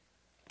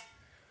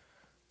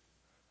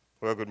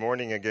Well, good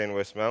morning again,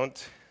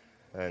 Westmount,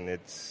 and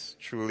it's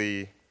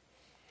truly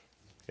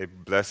a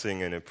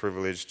blessing and a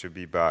privilege to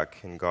be back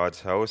in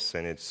God's house,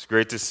 and it's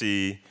great to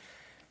see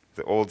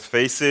the old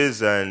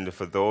faces, and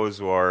for those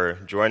who are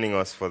joining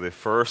us for the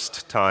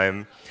first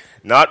time,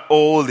 not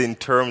old in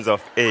terms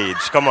of age,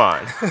 come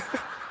on.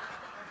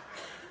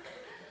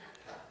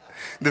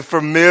 The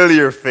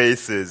familiar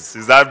faces,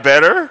 is that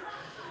better?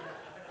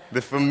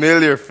 The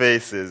familiar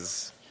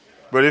faces.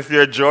 But if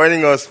you're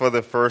joining us for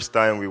the first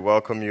time, we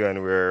welcome you,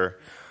 and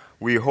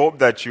we hope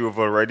that you have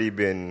already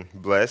been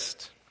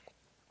blessed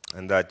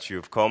and that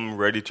you've come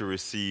ready to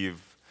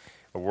receive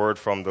a word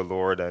from the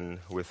Lord and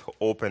with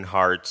open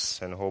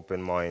hearts and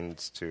open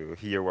minds to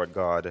hear what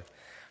God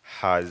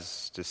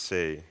has to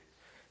say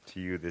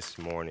to you this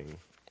morning.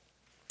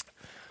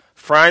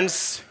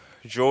 Franz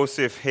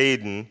Joseph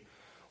Haydn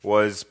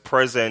was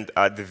present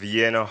at the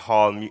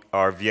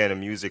Vienna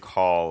Music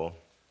Hall,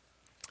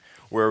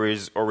 where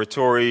his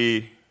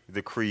oratory,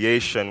 The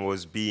Creation,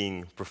 was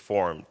being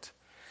performed.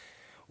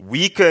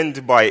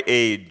 Weakened by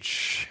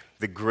age,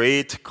 the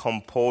great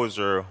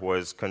composer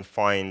was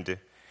confined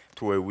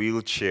to a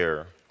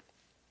wheelchair.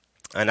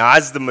 And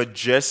as the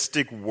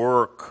majestic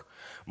work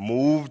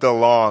moved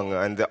along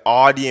and the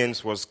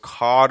audience was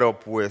caught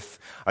up with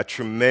a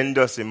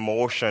tremendous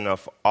emotion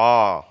of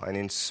awe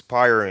and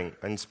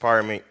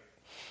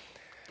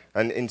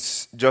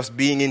just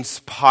being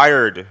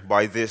inspired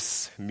by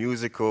this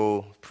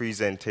musical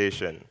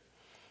presentation.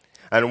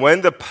 And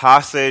when the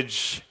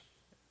passage,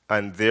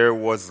 "And there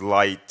was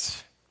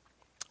light,"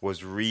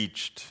 was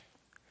reached,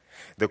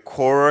 the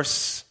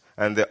chorus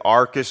and the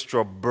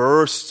orchestra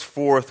burst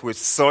forth with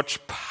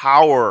such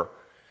power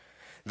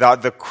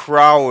that the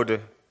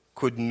crowd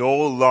could no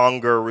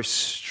longer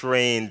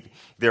restrain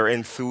their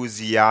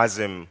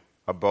enthusiasm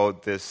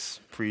about this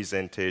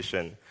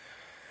presentation.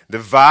 The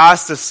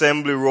vast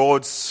assembly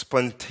rose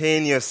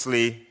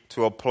spontaneously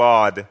to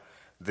applaud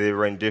the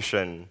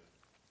rendition.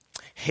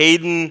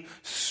 Haydn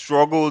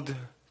struggled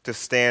to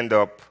stand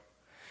up.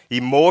 He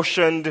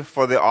motioned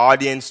for the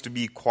audience to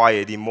be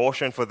quiet. He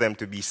motioned for them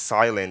to be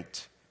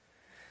silent.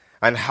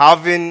 And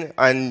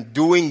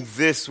doing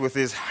this with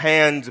his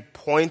hand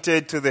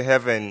pointed to the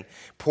heaven,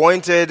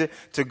 pointed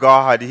to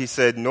God, he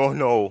said,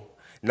 No,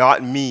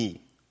 not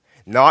me.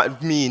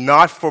 Not me,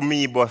 not for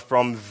me, but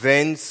from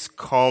thence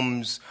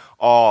comes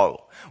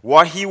all.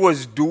 What he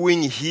was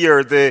doing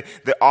here,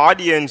 the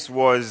audience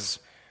was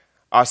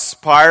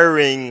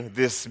aspiring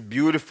this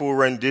beautiful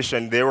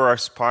rendition. They were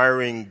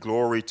aspiring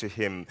glory to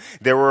him.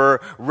 They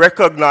were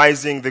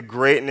recognizing the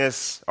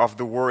greatness of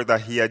the work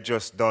that he had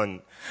just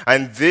done.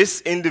 And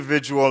this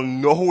individual,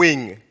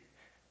 knowing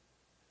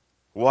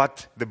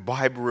what the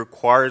Bible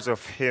requires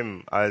of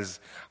him as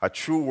a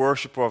true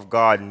worshiper of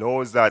God,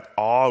 knows that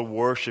all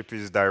worship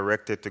is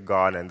directed to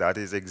God, and that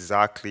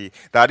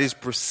is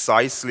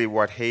precisely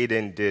what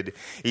Haydn did.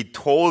 He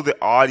told the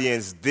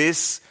audience,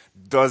 this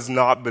does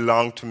not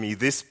belong to me.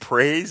 This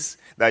praise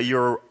that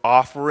you're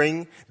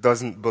offering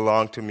doesn't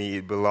belong to me.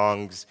 It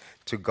belongs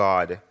to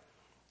God.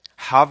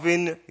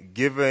 Having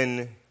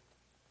given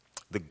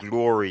the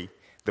glory,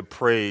 the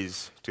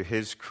praise to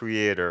his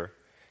Creator,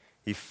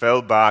 he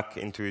fell back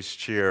into his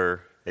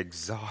chair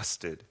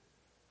exhausted.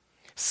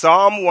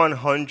 Psalm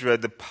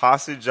 100, the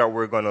passage that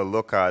we're going to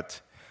look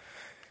at,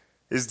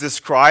 is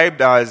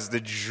described as the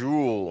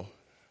jewel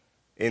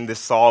in the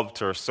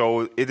Psalter.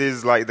 So it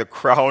is like the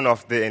crown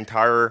of the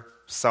entire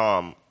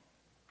psalm.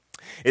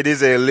 It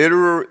is a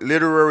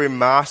literary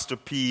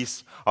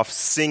masterpiece of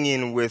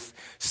singing with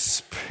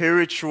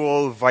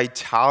spiritual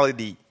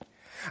vitality.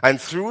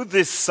 And through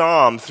this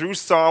psalm, through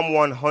Psalm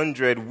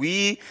 100,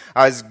 we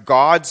as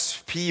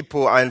God's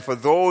people, and for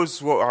those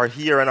who are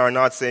here and are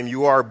not saved,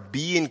 you are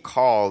being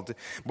called.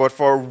 But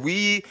for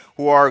we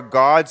who are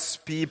God's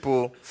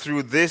people,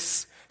 through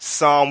this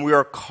psalm, we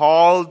are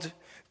called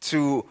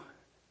to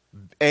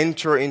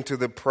enter into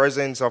the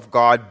presence of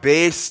God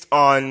based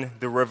on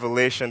the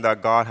revelation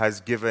that God has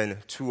given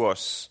to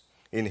us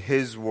in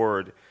His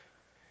Word.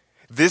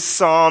 This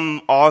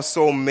psalm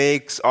also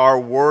makes our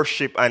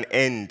worship an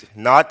end,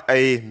 not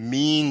a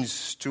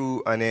means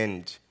to an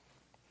end.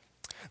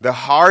 The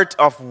heart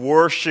of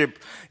worship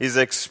is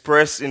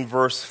expressed in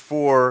verse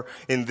 4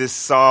 in this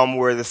psalm,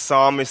 where the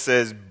psalmist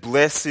says,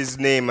 "Bless His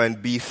name and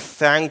be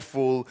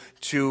thankful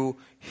to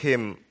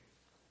Him."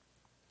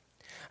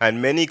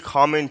 And many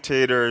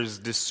commentators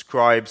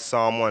describe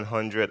Psalm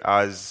 100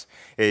 as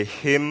a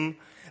hymn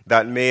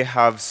that may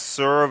have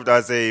served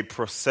as a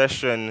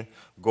procession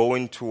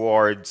going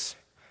towards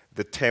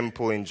the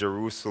temple in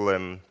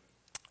Jerusalem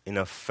in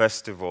a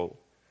festival.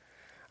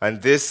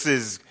 And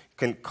this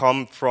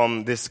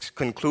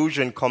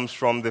conclusion comes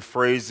from the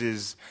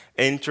phrases,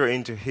 "Enter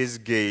into His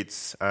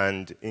gates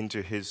and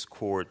into His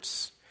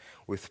courts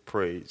with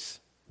praise."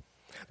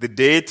 The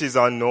date is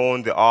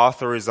unknown, the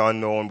author is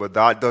unknown, but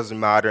that doesn't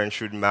matter and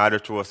shouldn't matter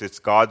to us. It's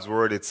God's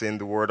word, it's in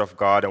the Word of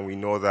God, and we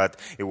know that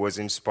it was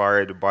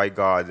inspired by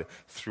God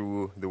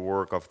through the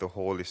work of the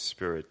Holy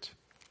Spirit.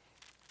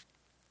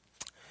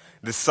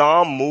 The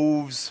psalm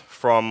moves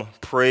from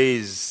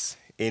praise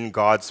in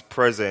God's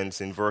presence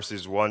in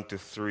verses 1 to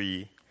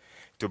 3,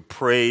 to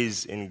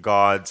praise in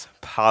God's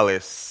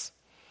palace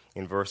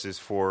in verses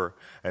 4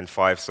 and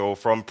 5. So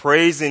from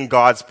praise in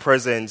God's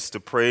presence to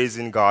praise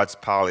in God's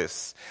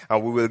palace.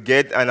 And we will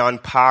get and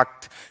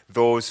unpack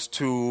those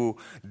two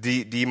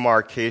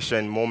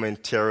demarcation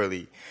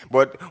momentarily.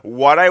 But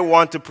what I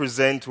want to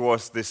present to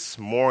us this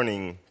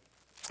morning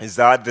is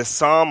that the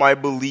psalm, I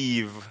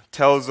believe,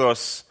 tells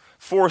us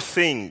four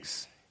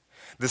things.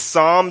 The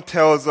psalm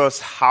tells us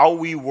how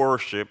we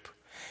worship.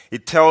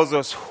 It tells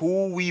us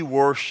who we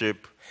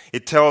worship.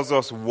 It tells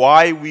us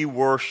why we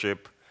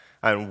worship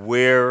and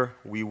where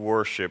we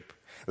worship.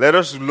 Let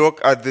us look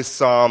at this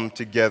psalm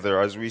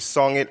together as we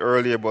sung it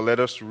earlier, but let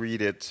us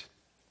read it.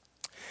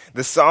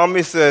 The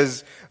psalmist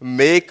says,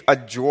 "Make a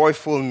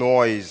joyful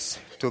noise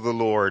to the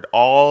Lord,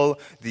 all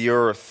the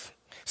earth.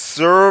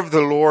 Serve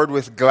the Lord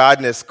with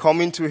gladness.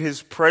 Come into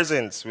his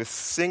presence with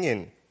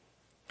singing.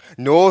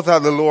 Know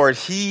that the Lord,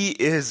 he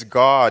is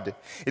God.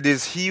 It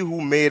is he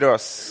who made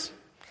us,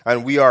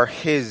 and we are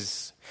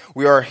his.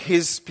 We are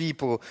his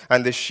people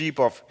and the sheep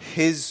of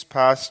his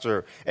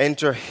pasture.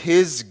 Enter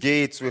his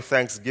gates with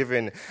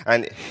thanksgiving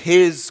and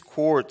his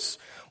courts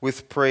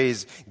with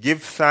praise.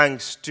 Give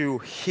thanks to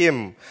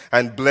him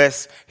and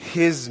bless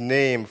his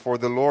name, for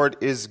the Lord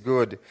is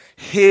good.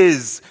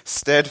 His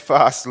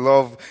steadfast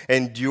love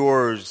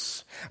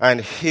endures,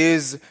 and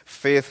his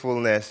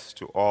faithfulness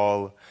to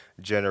all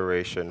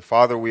generation."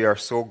 Father, we are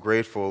so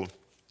grateful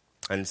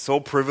and so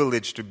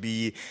privileged to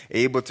be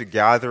able to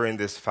gather in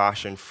this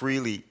fashion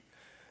freely,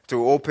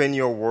 to open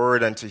your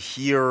word and to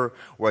hear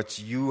what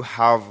you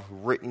have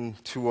written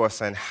to us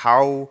and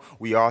how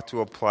we ought to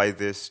apply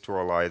this to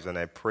our lives. And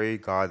I pray,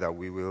 God, that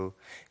we will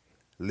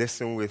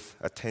listen with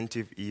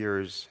attentive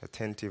ears,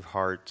 attentive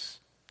hearts.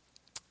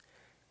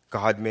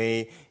 God,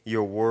 may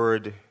your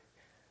word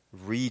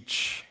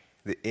reach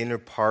the inner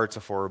parts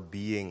of our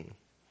being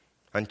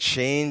and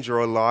change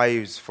our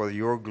lives for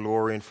your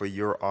glory and for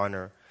your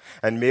honor.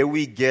 And may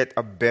we get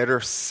a better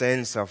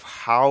sense of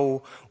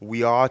how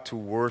we ought to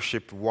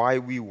worship, why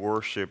we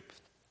worship,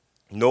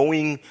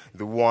 knowing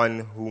the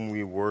one whom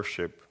we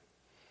worship.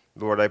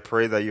 Lord, I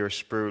pray that your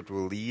Spirit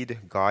will lead,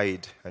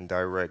 guide, and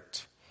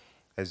direct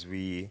as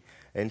we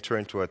enter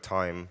into a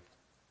time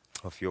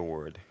of your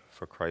word.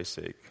 For Christ's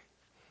sake,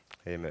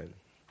 amen.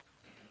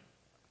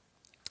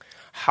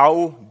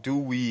 How do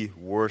we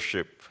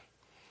worship?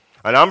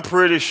 And I'm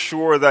pretty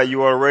sure that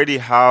you already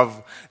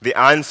have the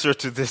answer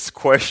to this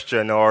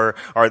question or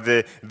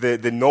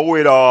the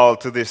know-it-all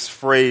to this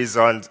phrase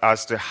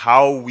as to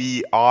how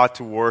we ought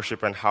to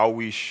worship and how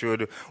we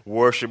should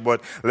worship.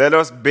 But let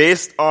us,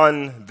 based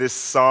on this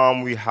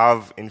psalm we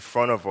have in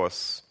front of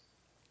us,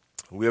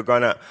 we're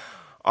going to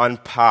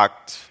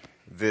unpack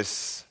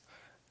this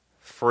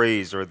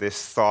phrase or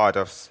this thought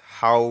of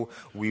how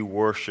we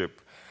worship.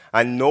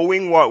 And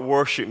knowing what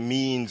worship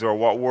means or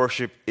what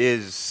worship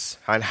is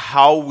and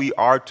how we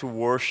are to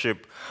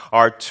worship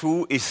are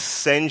two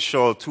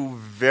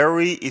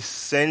very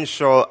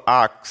essential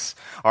acts,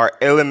 are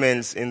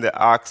elements in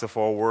the acts of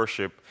our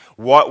worship.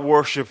 What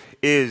worship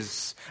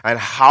is and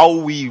how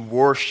we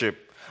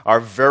worship are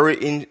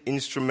very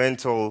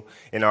instrumental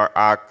in our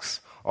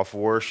acts of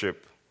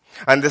worship.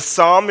 And the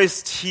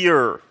psalmist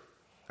here,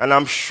 and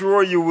I'm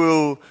sure you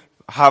will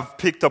have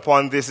picked up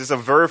on this, is a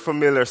very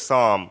familiar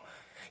psalm.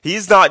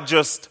 He's not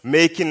just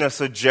making a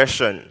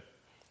suggestion.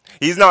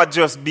 He's not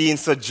just being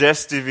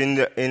suggestive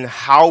in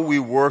how we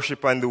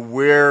worship and the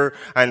where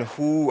and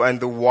who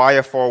and the why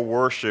of our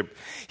worship.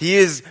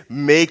 He's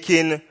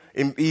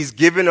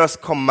giving us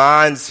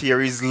commands here.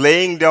 He's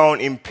laying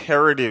down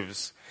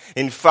imperatives.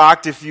 In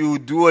fact, if you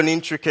do an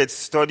intricate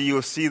study,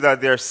 you'll see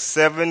that there are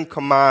 7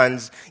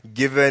 commands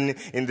given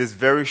in this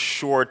very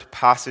short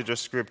passage of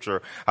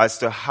Scripture as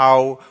to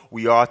how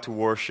we ought to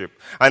worship.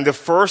 And the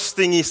first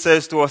thing he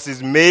says to us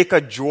is, make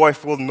a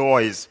joyful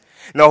noise.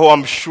 Now,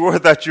 I'm sure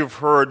that you've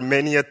heard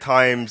many a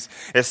times,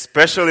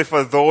 especially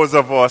for those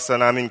of us,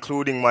 and I'm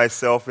including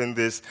myself in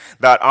this,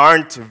 that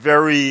aren't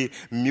very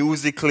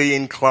musically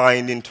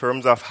inclined in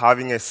terms of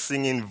having a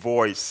singing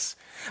voice.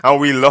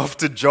 And we love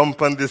to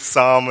jump on this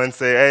psalm and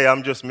say, hey,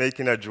 I'm just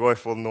making a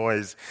joyful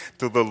noise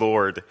to the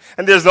Lord.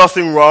 And there's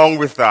nothing wrong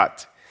with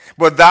that.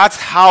 But that's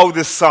how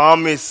the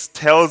psalmist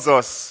tells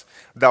us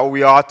that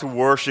we ought to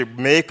worship,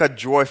 make a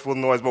joyful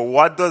noise. But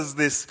what does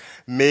this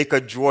make a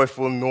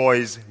joyful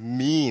noise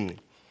mean?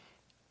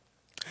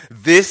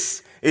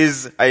 This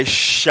is a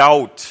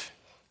shout.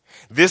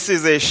 This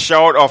is a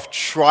shout of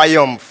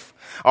triumph.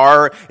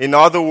 Or, in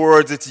other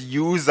words, it's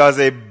used as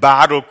a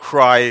battle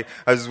cry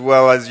as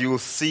well, as you'll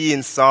see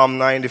in Psalm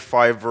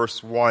 95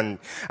 verse 1.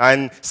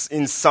 And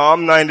in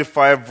Psalm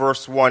 95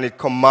 verse 1, it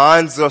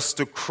commands us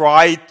to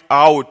cry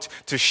out,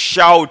 to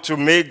shout, to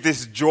make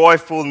this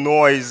joyful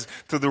noise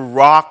to the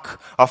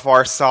rock of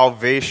our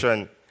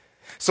salvation.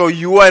 So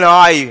you and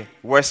I,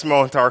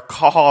 Westmount, are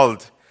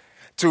called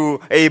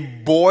to a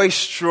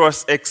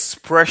boisterous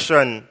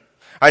expression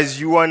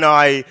as you and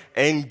I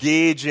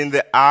engage in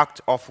the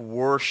act of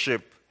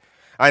worship.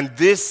 And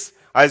this,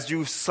 as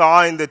you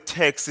saw in the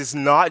text, is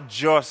not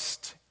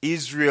just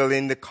Israel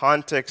in the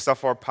context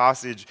of our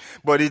passage,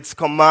 but it's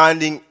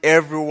commanding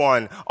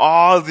everyone,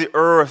 all the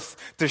earth,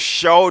 to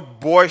shout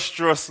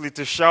boisterously,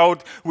 to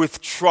shout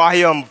with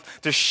triumph,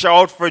 to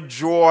shout for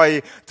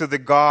joy to the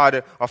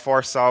God of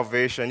our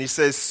salvation. He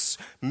says,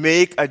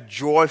 make a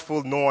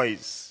joyful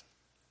noise.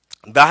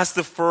 That's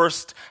the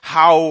first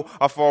how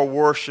of our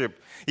worship.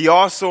 He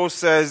also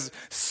says,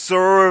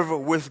 serve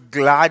with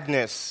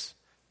gladness.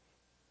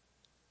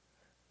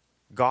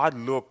 God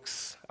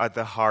looks at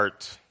the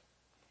heart.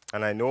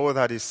 And I know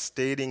that is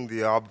stating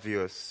the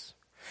obvious.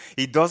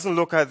 He doesn't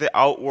look at the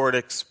outward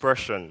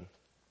expression.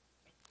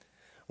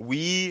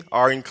 We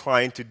are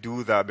inclined to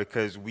do that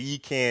because we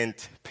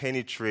can't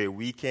penetrate,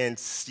 we can't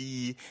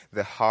see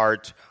the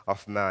heart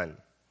of man.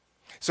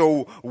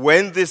 So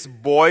when this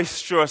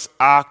boisterous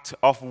act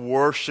of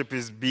worship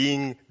is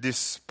being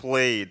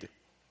displayed,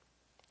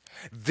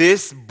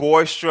 this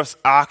boisterous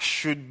act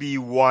should be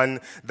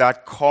one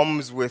that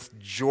comes with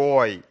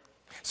joy.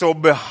 So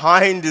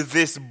behind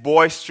this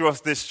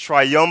boisterous, this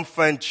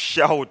triumphant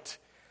shout,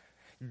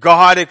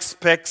 God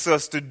expects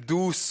us to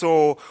do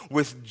so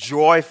with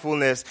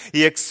joyfulness.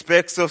 He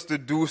expects us to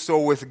do so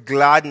with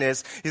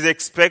gladness. He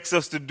expects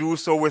us to do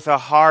so with a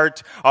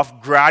heart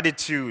of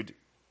gratitude.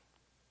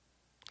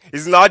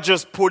 It's not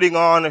just putting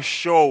on a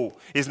show.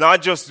 It's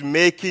not just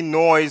making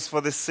noise for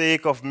the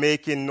sake of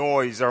making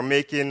noise or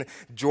making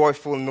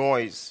joyful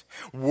noise.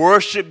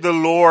 Worship the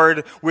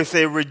Lord with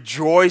a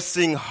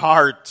rejoicing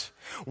heart.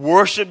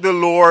 Worship the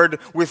Lord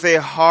with a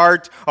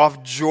heart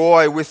of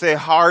joy, with a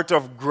heart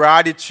of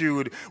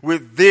gratitude.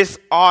 With this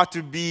ought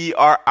to be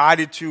our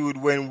attitude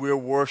when we're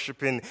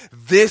worshiping.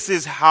 This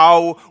is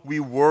how we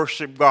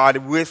worship God,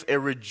 with a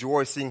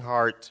rejoicing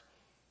heart.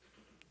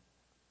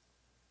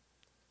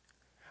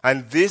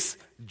 And this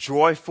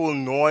joyful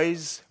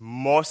noise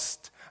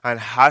must and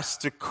has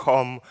to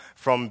come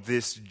from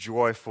this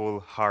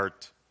joyful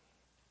heart.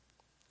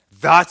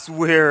 That's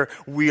where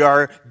we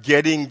are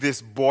getting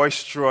this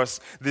boisterous,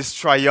 this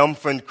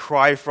triumphant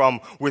cry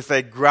from, with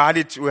a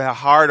gratitude, a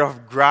heart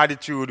of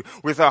gratitude,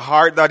 with a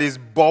heart that is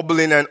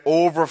bubbling and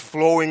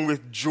overflowing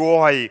with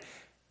joy.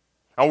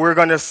 And we're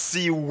going to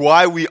see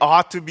why we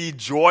ought to be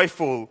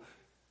joyful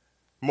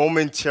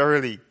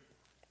momentarily.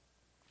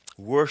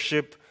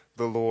 Worship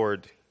the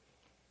Lord.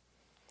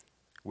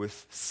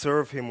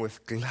 Serve Him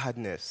with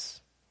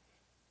gladness.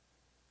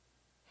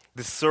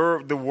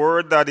 The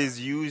word that is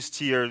used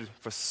here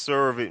for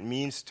serve, it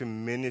means to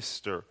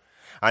minister.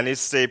 And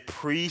it's a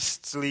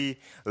priestly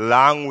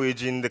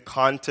language in the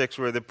context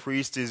where the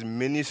priest is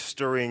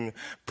ministering,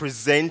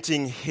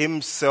 presenting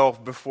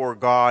himself before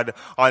God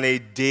on a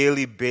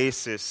daily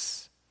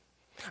basis.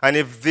 And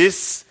if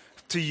this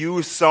to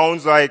you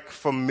sounds like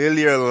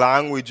familiar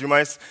language, you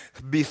might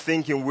be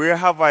thinking, where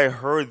have I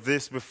heard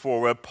this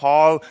before? Well,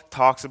 Paul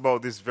talks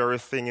about this very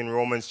thing in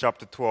Romans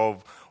chapter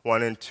 12,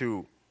 1 and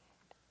 2.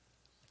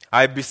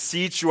 I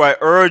beseech you, I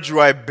urge you,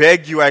 I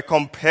beg you, I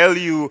compel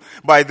you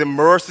by the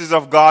mercies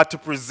of God to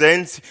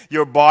present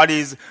your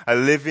bodies a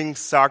living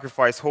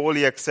sacrifice,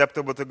 wholly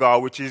acceptable to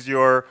God, which is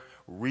your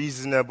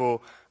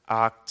reasonable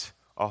act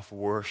of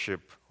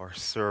worship or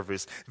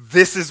service.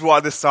 This is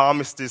what the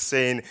psalmist is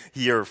saying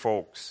here,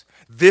 folks.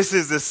 This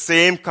is the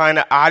same kind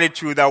of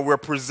attitude that we're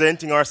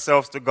presenting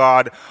ourselves to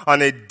God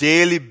on a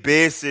daily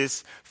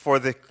basis for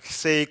the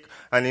sake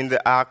and in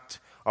the act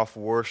of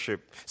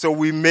worship. So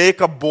we make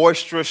a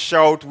boisterous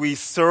shout, we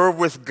serve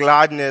with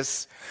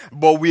gladness,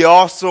 but we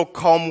also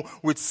come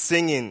with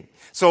singing.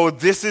 So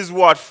this is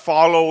what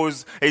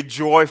follows a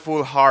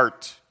joyful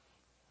heart.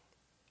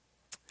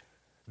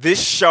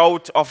 This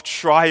shout of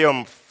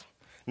triumph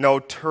now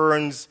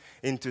turns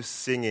into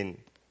singing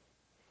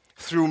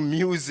through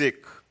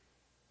music.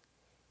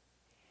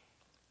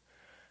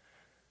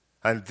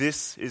 And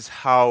this is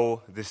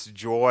how this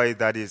joy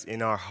that is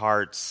in our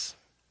hearts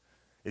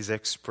is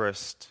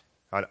expressed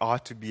and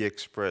ought to be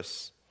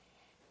expressed.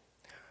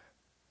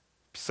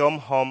 Some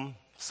hum,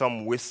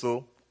 some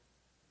whistle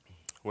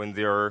when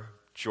they're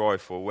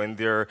joyful, when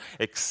they're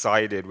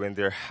excited, when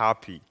they're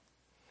happy.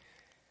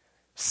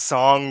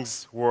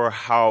 Songs were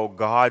how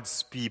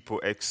God's people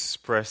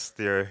expressed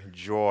their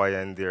joy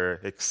and their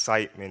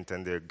excitement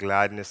and their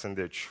gladness and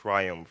their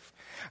triumph.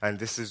 And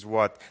this is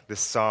what the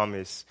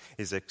psalmist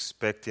is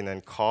expecting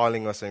and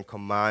calling us and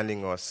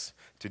commanding us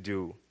to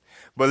do.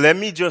 But let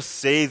me just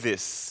say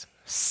this.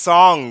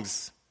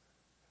 Songs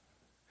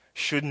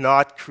should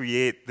not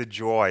create the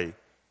joy.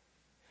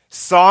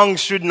 Songs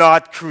should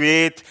not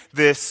create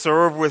the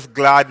serve with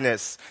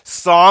gladness.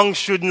 Songs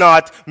should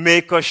not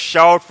make us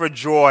shout for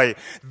joy.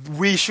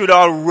 We should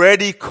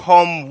already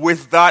come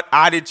with that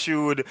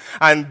attitude.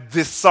 And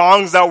the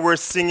songs that we're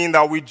singing,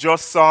 that we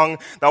just sung,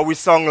 that we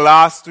sung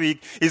last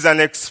week, is an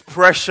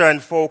expression,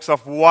 folks,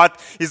 of what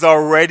is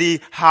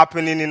already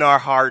happening in our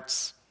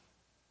hearts.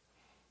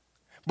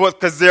 But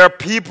because there are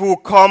people who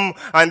come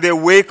and they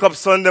wake up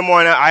Sunday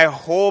morning, I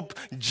hope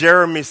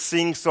Jeremy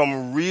sings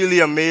some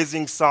really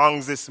amazing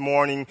songs this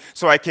morning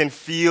so I can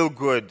feel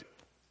good.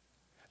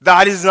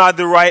 That is not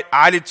the right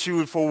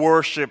attitude for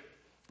worship.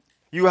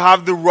 You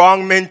have the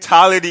wrong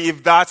mentality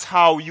if that's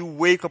how you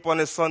wake up on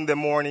a Sunday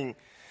morning.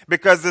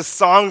 Because the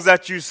songs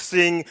that you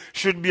sing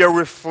should be a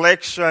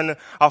reflection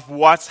of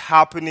what's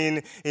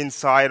happening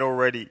inside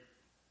already.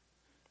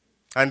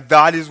 And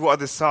that is what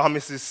the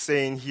psalmist is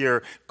saying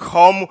here.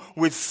 Come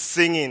with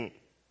singing.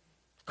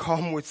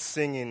 Come with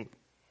singing.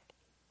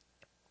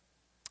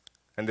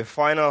 And the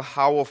final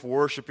how of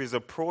worship is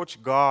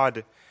approach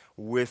God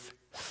with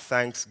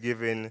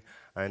thanksgiving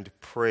and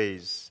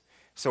praise.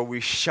 So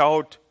we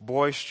shout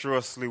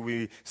boisterously,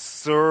 we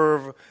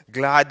serve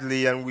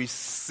gladly, and we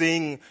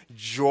sing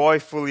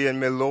joyfully and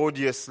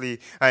melodiously.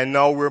 And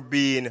now we're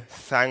being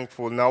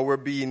thankful. Now we're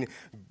being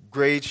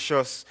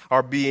gracious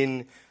or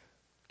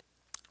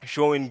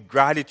showing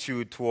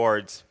gratitude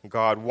towards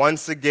God.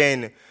 Once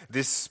again,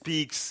 this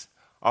speaks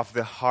of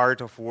the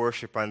heart of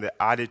worship and the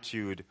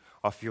attitude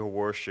of your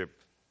worship.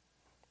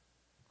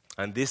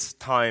 And this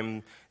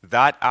time,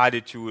 that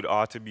attitude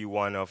ought to be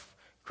one of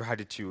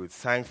gratitude,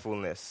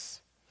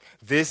 thankfulness.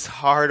 This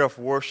heart of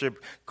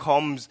worship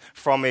comes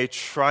from a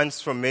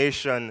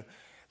transformation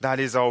that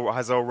has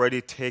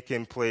already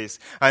taken place.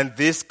 And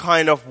this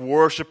kind of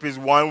worship is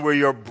one where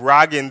you're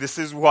bragging. This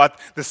is what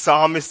the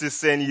psalmist is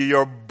saying.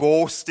 You're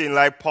boasting,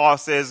 like Paul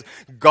says,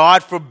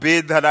 God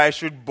forbid that I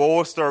should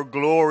boast or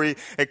glory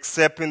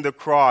except in the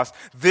cross.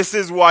 This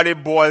is what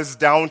it boils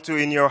down to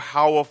in your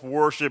how of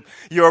worship.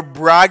 You're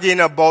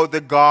bragging about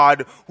the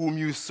God whom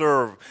you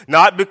serve.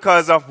 Not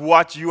because of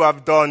what you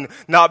have done,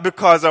 not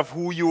because of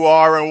who you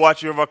are and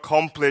what you have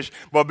accomplished,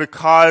 but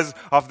because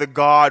of the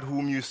God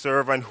whom you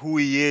serve and who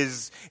He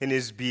is in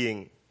His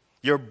being.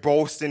 You're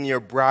boasting,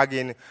 you're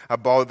bragging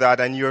about that,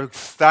 and you're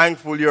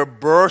thankful, you're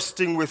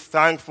bursting with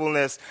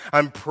thankfulness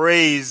and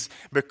praise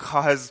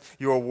because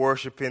you're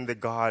worshiping the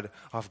God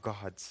of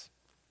gods.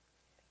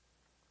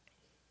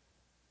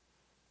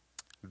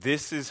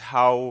 This is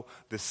how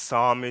the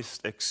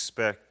psalmist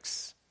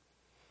expects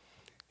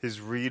his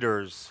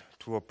readers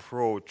to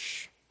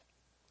approach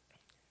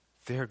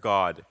their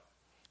God,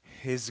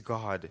 his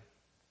God,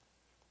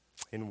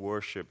 in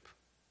worship.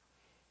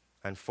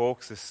 And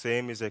folks, the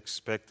same is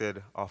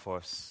expected of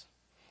us.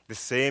 The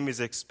same is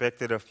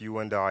expected of you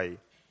and I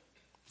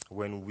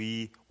when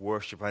we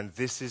worship. And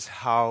this is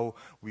how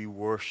we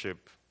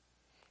worship.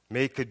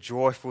 Make a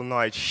joyful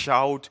night.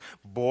 Shout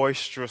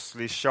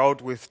boisterously.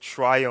 Shout with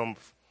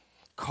triumph.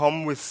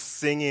 Come with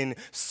singing.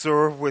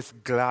 Serve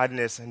with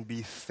gladness and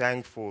be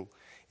thankful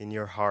in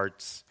your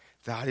hearts.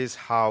 That is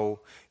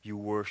how you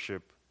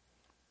worship.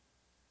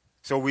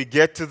 So we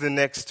get to the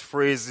next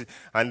phrase,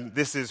 and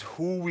this is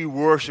who we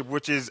worship,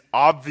 which is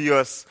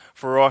obvious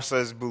for us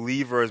as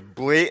believers,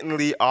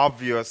 blatantly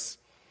obvious.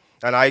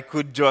 And I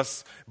could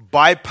just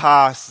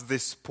bypass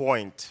this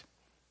point.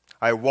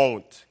 I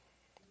won't.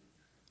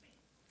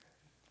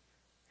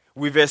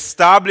 We've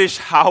established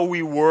how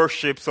we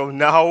worship, so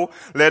now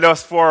let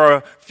us for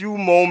a few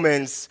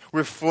moments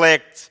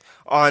reflect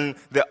on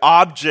the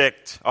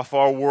object of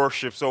our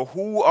worship. So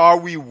who are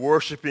we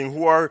worshiping?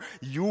 Who are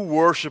you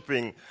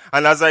worshiping?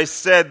 And as I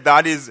said,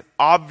 that is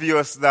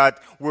obvious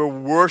that we're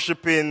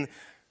worshiping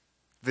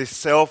the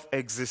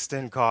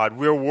self-existent God.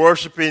 We're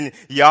worshiping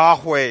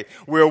Yahweh.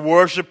 We're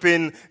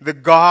worshiping the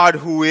God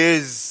who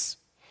is.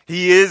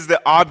 He is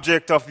the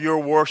object of your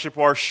worship,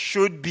 or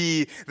should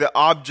be the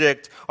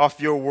object of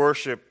your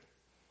worship.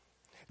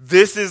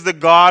 This is the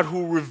God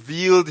who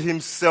revealed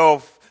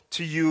Himself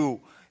to you,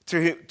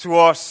 to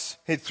us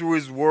through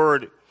His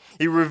Word.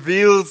 He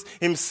reveals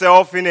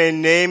Himself in a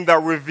name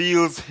that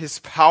reveals His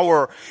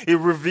power. It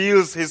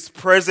reveals His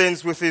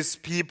presence with His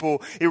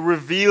people. It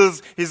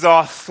reveals His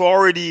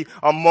authority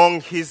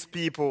among His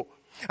people.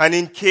 And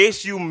in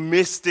case you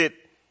missed it,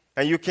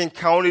 and you can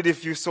count it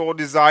if you so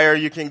desire,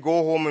 you can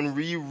go home and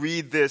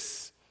reread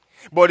this.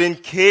 But in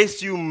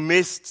case you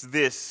missed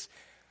this,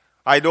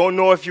 I don't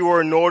know if you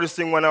were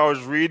noticing when I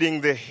was reading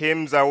the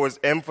hymns, I was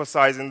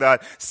emphasizing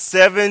that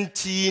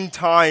 17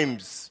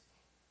 times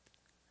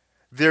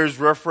there's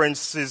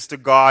references to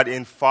God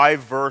in 5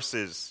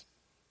 verses.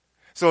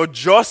 So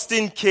just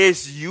in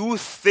case you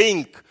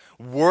think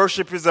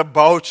worship is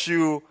about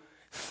you,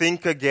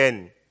 think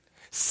again.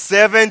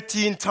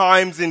 17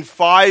 times in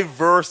 5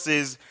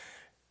 verses,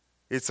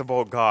 it's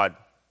about God.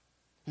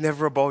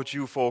 Never about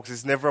you, folks.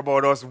 It's never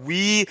about us.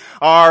 We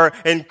are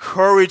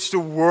encouraged to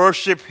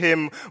worship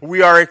Him.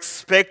 We are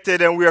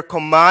expected and we are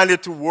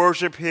commanded to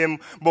worship Him.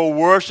 But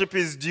worship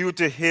is due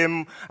to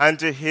Him and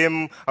to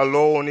Him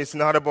alone. It's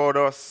not about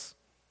us.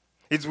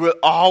 It will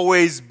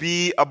always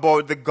be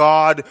about the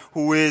God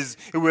who is.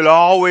 It will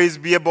always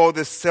be about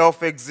the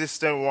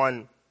self-existent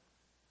one.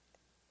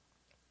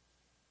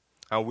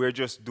 And we're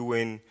just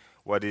doing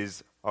what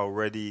is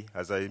already,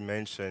 as I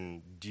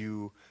mentioned,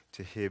 due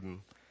to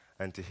Him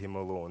and to Him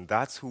alone.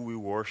 That's who we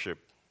worship.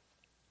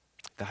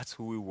 That's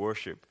who we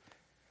worship.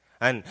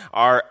 And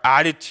our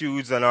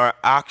attitudes and our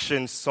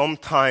actions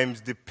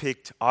sometimes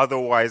depict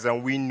otherwise,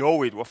 and we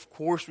know it. Of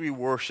course we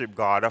worship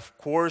God. Of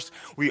course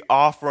we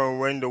offer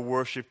and render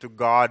worship to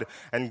God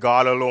and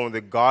God alone,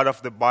 the God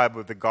of the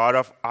Bible, the God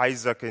of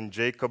Isaac and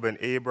Jacob and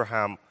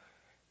Abraham.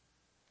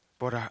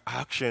 But our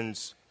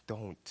actions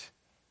don't.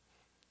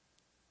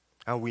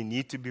 And we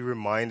need to be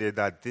reminded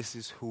that this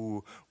is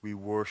who we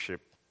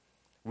worship.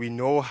 We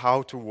know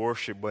how to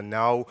worship, but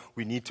now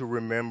we need to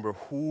remember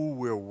who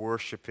we're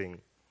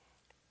worshiping.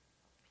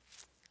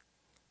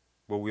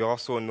 But we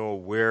also know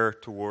where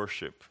to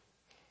worship.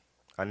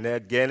 And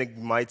again, it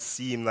might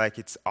seem like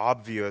it's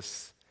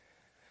obvious,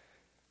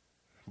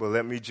 but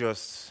let me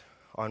just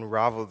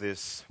unravel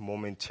this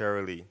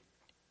momentarily.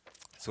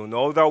 So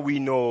now that we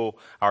know,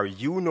 or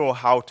you know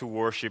how to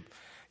worship,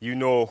 you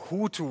know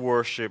who to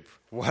worship,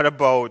 what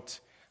about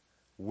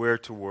where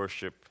to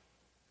worship?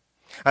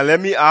 And let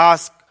me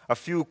ask a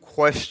few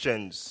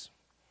questions.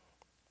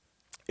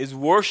 Is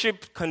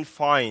worship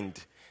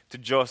confined to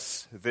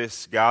just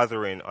this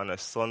gathering on a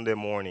Sunday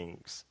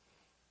mornings?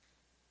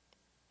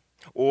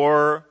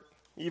 Or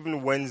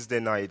even Wednesday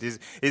night? Is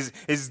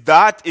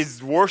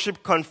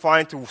worship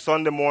confined to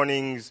Sunday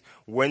mornings,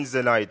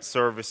 Wednesday night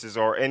services,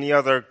 or any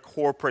other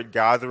corporate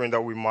gathering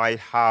that we might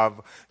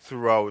have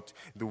throughout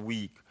the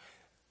week?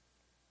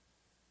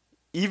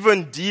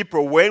 Even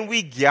deeper, when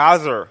we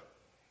gather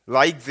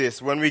like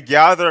this, when we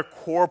gather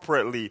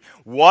corporately,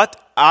 what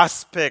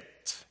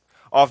aspect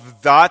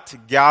of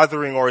that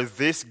gathering or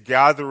this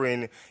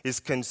gathering is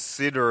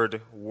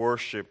considered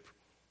worship?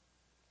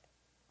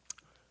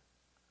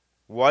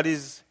 What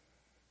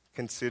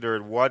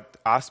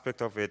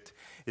aspect of it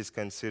is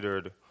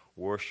considered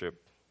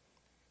worship?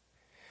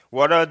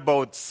 What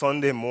about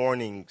Sunday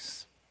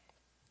mornings?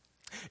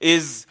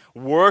 Is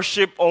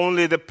worship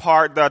only the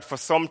part that for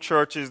some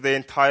churches they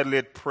entitle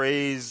it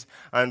praise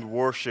and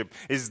worship?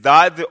 Is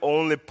that the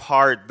only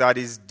part that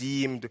is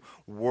deemed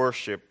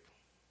worship?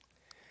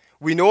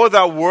 We know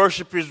that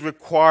worship is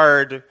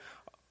required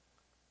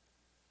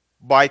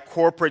by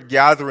corporate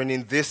gathering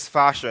in this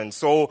fashion.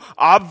 So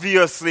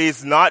obviously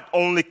it's not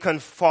only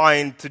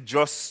confined to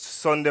just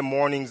Sunday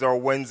mornings or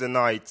Wednesday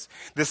nights.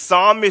 The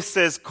psalmist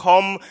says,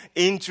 come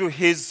into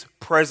his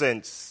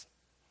presence.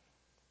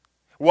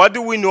 What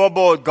do we know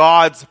about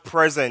God's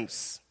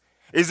presence?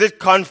 Is it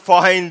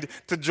confined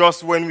to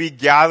just when we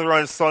gather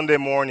on Sunday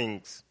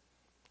mornings?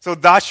 So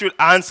that should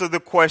answer the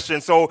question.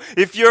 So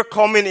if you're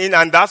coming in,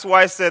 and that's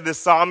why I said the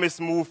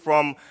psalmist moved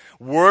from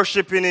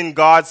worshiping in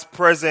God's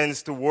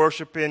presence to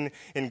worshiping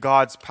in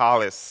God's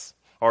palace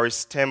or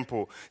his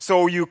temple.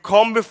 So you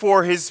come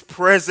before his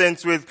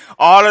presence with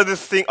all of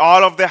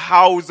the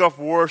house of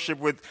worship,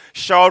 with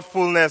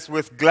shoutfulness,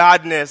 with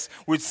gladness,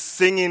 with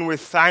singing,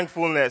 with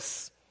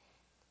thankfulness.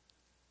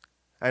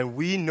 And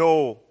we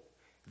know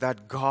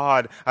that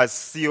God,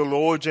 as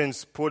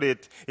theologians put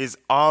it, is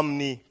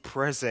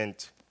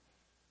omnipresent.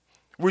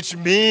 Which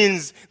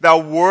means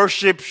that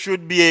worship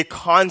should be a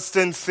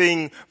constant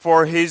thing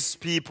for his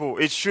people.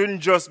 It shouldn't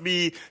just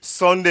be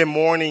Sunday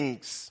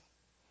mornings.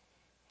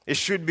 It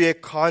should be a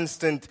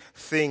constant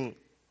thing.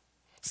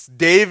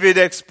 David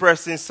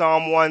expressed in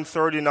Psalm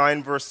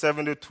 139, verse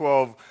 7 to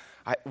 12,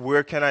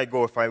 where can I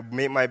go? If I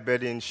make my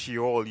bed in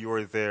Sheol, you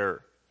are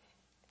there.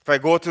 If I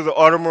go to the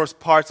uttermost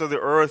parts of the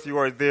earth, you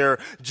are there.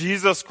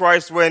 Jesus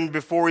Christ,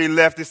 before he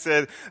left, he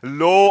said,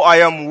 lo, I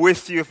am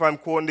with you, if I'm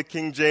quoting the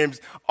King James,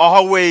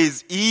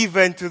 always,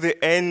 even to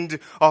the end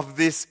of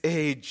this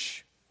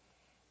age.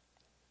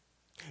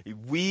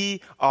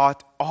 We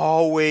ought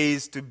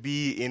always to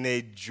be in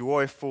a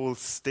joyful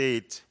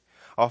state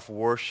of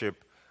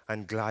worship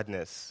and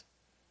gladness.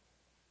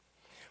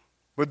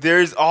 But there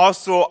is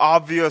also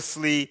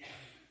obviously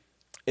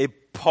a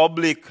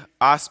public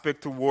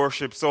aspect to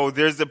worship. So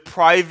there's a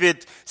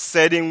private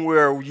setting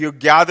where you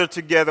gather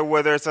together,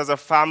 whether it's as a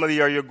family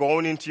or you're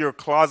going into your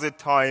closet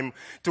time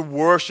to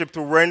worship,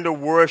 to render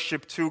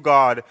worship to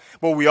God.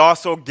 But we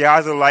also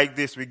gather like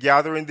this. We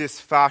gather in this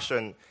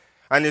fashion.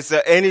 And it's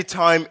a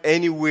anytime,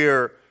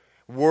 anywhere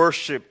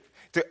worship.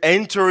 To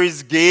enter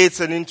his gates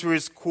and into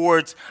his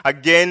courts,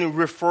 again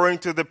referring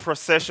to the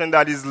procession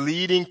that is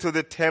leading to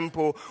the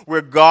temple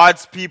where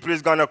God's people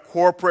is going to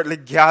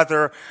corporately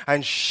gather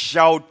and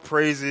shout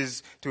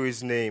praises to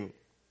his name.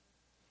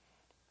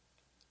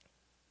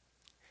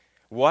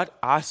 What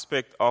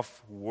aspect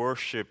of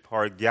worship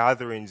or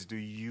gatherings do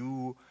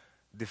you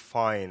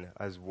define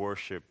as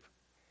worship?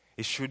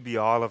 It should be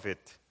all of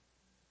it.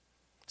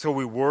 So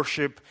we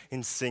worship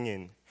in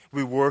singing.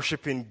 We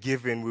worship in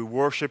giving. We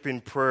worship in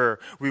prayer.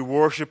 We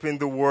worship in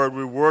the word.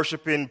 We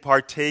worship in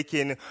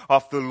partaking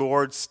of the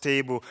Lord's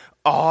table.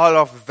 All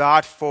of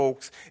that,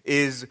 folks,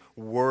 is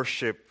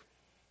worship.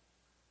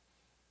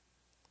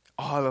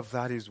 All of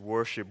that is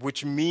worship,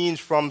 which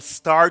means from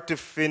start to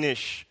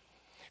finish,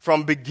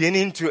 from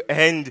beginning to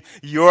end,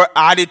 your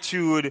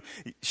attitude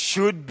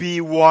should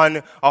be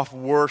one of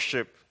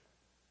worship.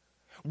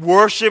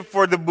 Worship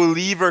for the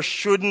believer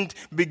shouldn't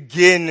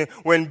begin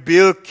when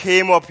Bill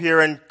came up here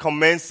and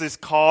commenced his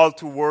call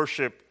to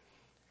worship.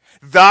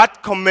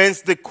 That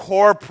commenced the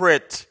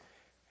corporate,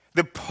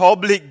 the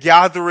public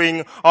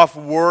gathering of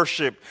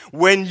worship.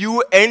 When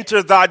you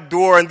enter that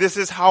door, and this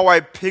is how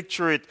I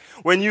picture it,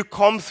 when you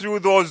come through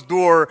those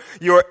doors,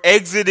 you're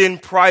exiting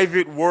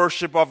private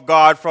worship of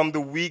God from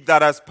the week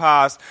that has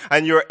passed,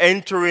 and you're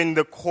entering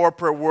the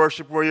corporate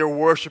worship where you're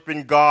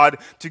worshiping God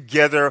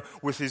together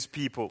with his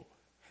people.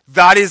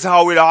 That is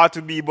how it ought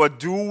to be. But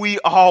do we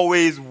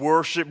always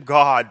worship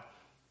God?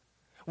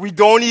 We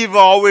don't even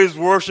always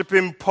worship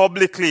Him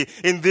publicly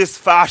in this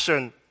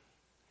fashion.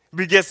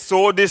 We get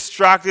so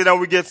distracted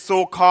and we get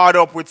so caught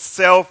up with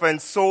self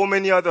and so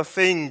many other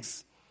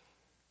things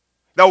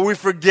that we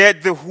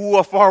forget the who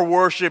of our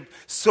worship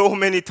so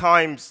many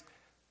times.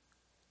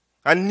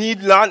 I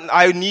need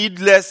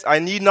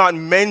not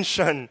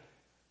mention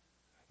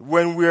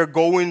when we're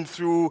going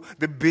through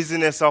the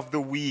busyness of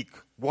the week.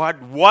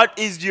 What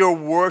is your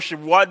worship?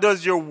 What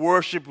does your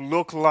worship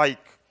look like?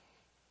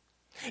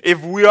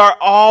 If we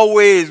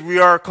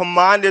are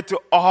commanded to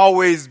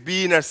always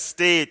be in a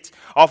state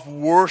of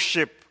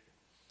worship.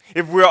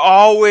 If we're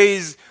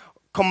always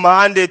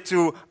commanded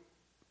to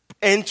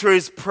enter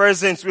His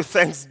presence with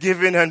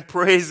thanksgiving and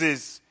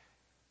praises,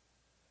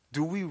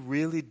 do we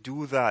really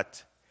do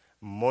that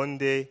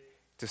Monday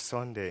to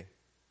Sunday?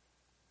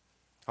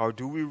 Or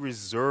do we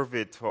reserve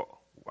it for,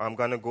 I'm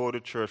going to go to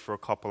church for a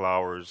couple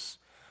hours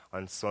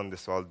on Sunday,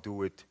 so I'll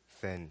do it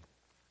then?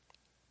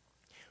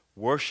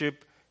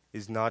 Worship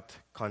is not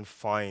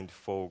confined,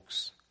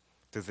 folks,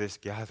 to this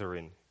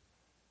gathering.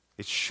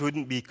 It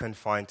shouldn't be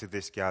confined to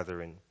this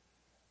gathering.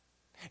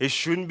 It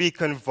shouldn't be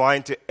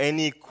confined to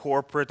any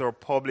corporate or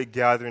public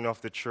gathering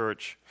of the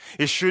church.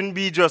 It shouldn't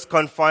be just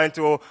confined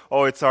to,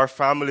 it's our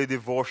family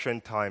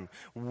devotion time.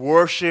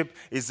 Worship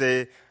is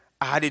an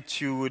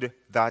attitude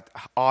that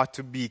ought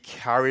to be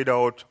carried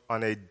out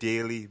on a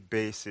daily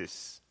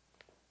basis.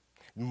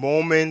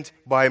 Moment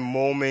by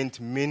moment,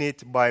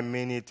 minute by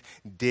minute,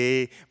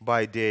 day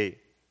by day.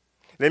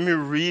 Let me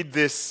read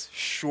this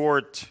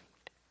short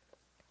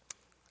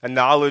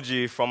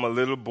analogy from a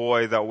little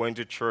boy that went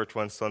to church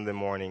one Sunday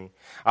morning.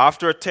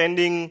 After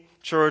attending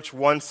church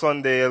one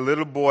Sunday, a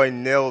little boy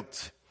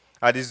knelt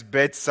at his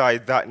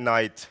bedside that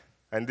night,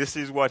 and this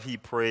is what he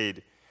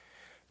prayed.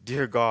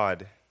 Dear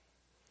God,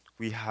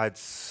 we had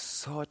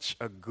such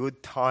a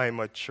good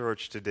time at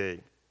church today,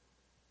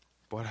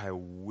 but I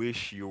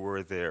wish you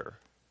were there.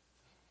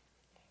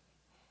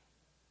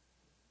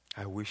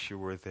 I wish you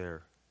were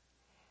there.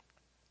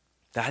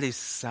 That is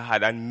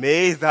sad, and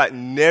may that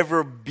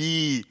never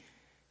be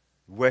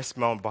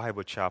Westmount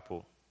Bible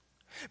Chapel.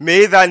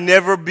 May that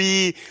never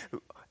be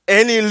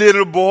any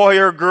little boy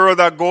or girl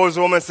that goes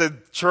home and says,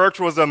 church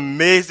was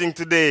amazing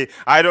today.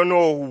 I don't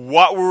know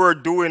what we were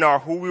doing or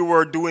who we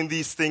were doing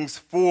these things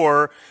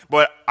for,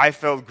 but I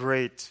felt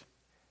great.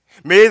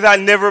 May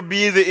that never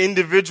be the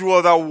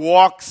individual that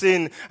walks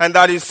in and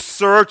that is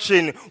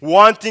searching,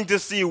 wanting to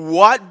see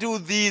what do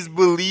these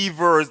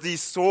believers,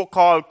 these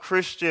so-called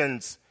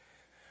Christians,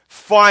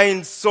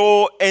 find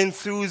so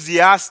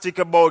enthusiastic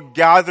about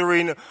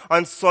gathering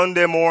on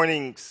Sunday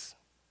mornings.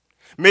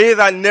 May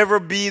that never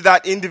be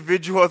that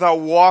individual that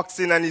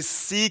walks in and is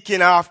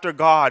seeking after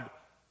God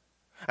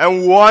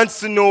and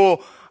wants to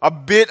know a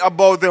bit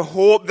about the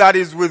hope that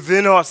is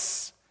within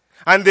us.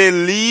 And they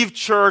leave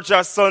church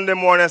on Sunday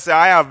morning and say,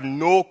 I have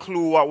no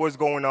clue what was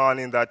going on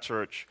in that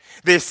church.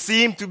 They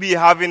seem to be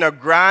having a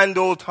grand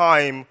old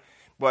time,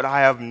 but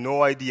I have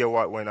no idea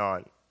what went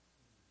on.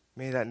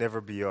 May that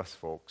never be us,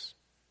 folks.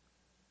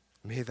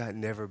 May that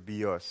never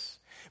be us.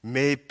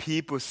 May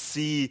people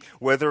see,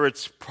 whether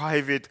it's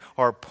private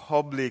or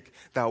public,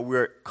 that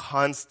we're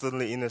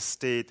constantly in a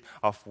state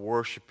of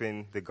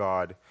worshiping the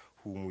God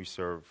whom we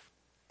serve.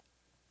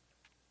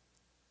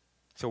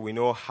 So we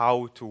know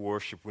how to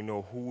worship, we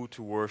know who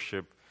to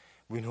worship,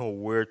 we know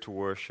where to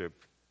worship.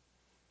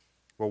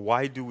 But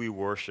why do we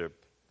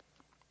worship?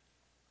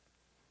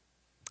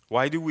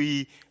 Why do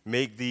we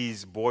make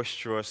these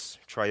boisterous,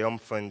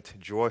 triumphant,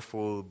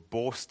 joyful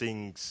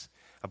boastings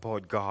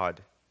about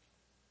God?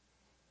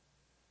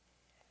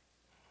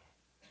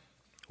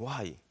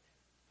 Why?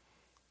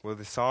 Well,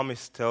 the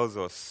psalmist tells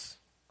us,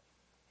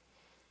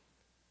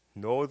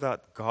 know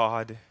that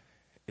God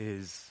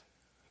is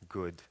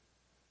good.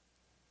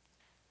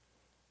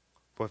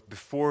 But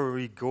before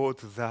we go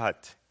to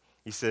that,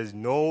 he says,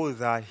 know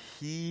that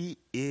He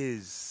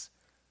is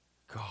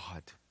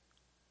God.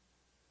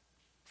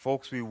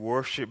 Folks, we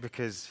worship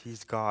because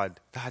He's God.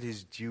 That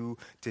is due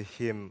to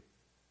Him.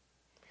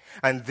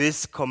 And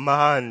this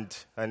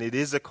command, and it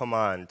is a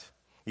command,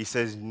 he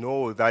says,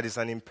 no, that is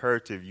an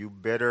imperative. You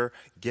better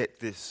get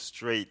this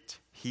straight.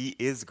 He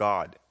is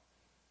God.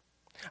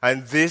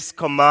 And this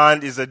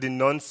command is a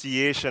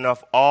denunciation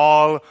of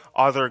all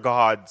other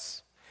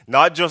gods,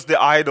 not just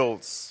the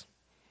idols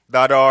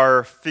that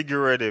are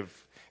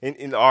figurative,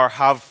 or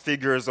have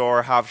figures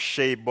or have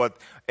shape, but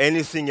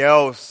anything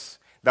else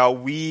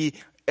that we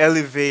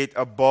elevate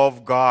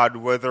above God,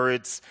 whether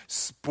it's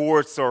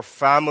sports or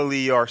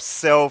family or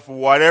self,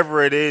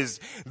 whatever it is.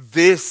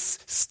 This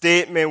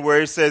statement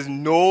where it says,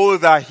 know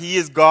that He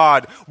is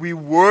God. We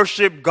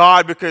worship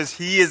God because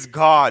He is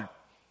God.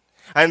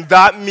 And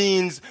that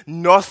means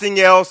nothing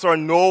else or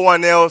no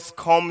one else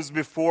comes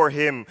before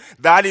Him.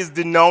 That is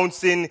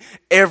denouncing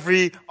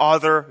every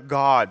other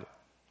God.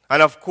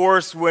 And of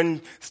course,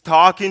 when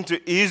talking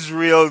to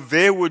Israel,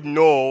 they would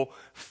know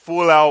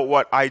full out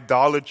what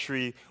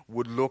idolatry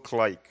would look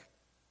like.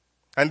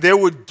 And they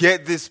would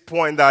get this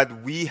point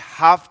that we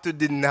have to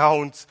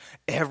denounce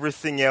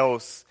everything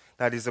else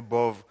that is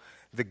above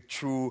the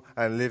true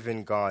and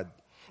living God.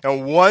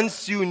 And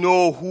once you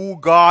know who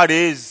God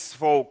is,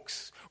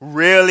 folks,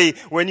 really,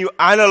 when you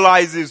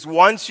analyze this,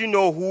 once you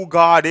know who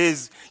God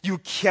is, you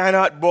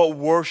cannot but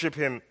worship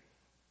Him.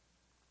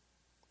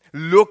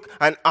 Look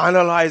and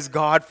analyze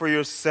God for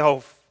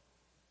yourself.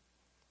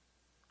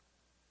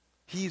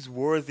 He's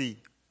worthy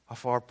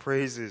of our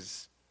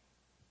praises.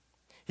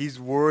 He's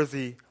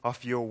worthy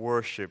of your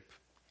worship.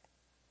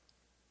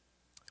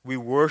 We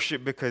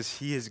worship because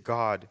He is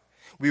God.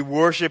 We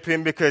worship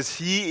Him because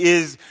He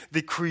is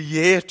the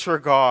Creator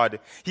God.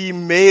 He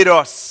made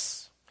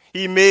us.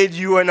 He made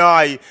you and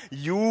I.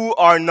 You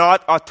are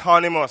not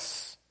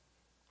autonomous.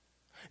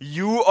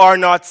 You are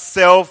not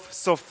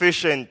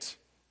self-sufficient.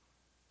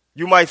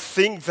 You might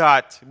think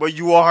that, but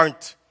you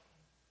aren't.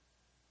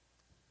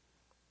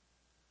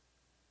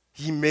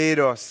 He made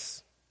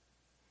us.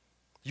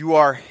 You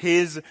are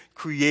His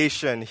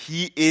creation.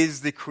 He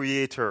is the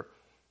Creator.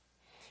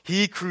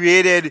 He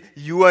created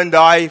you and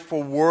I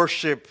for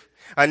worship.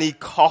 And He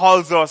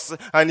calls us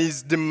and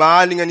He's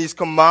demanding and He's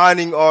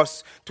commanding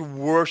us to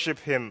worship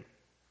Him.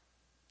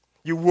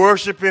 You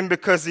worship Him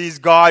because He's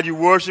God. You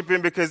worship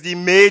Him because He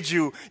made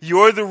you.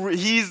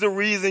 He's the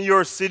reason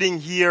you're sitting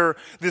here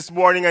this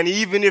morning. And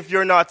even if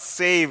you're not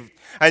saved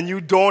and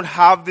you don't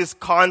have this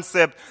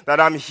concept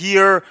that I'm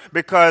here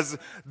because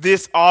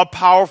this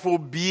all-powerful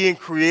being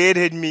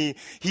created me,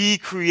 He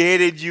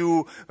created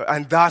you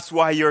and that's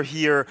why you're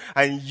here.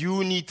 And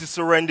you need to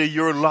surrender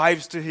your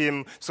lives to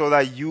Him so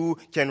that you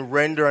can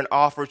render and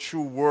offer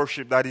true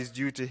worship that is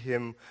due to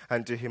Him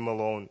and to Him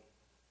alone.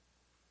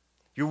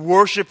 You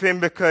worship Him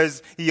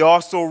because He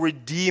also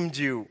redeemed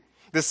you.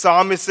 The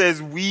psalmist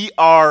says, we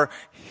are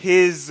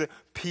His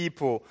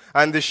people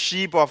and the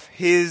sheep of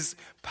His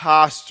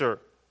pasture.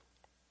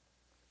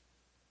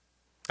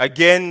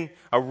 Again,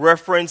 a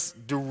reference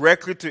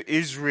directly to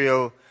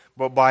Israel,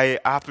 but by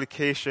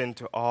application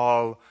to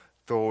all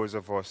those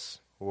of us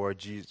who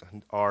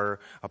are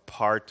a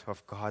part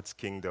of God's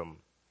kingdom.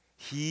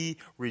 He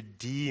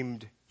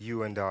redeemed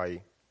you and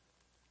I.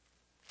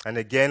 And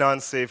again,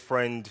 unsaved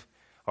friend,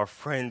 or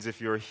friends,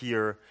 if you're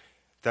here,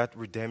 that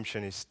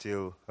redemption is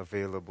still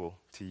available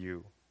to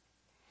you.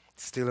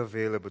 It's still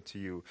available to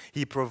you.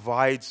 He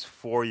provides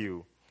for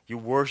you. You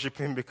worship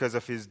Him because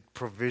of His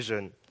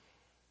provision.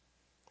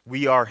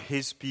 We are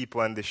His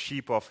people and the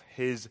sheep of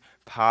His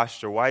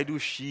pasture. Why do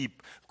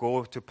sheep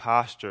go to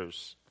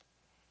pastures?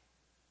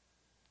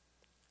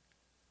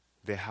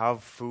 They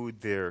have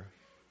food there,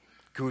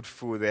 good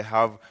food. They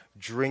have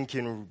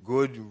drinking,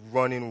 good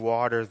running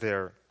water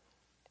there.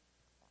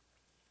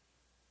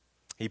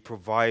 He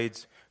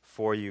provides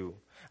for you.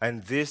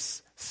 And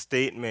this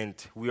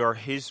statement, we are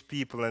His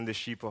people and the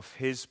sheep of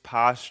His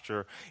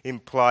pasture,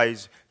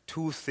 implies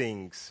two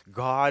things.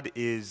 God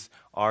is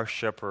our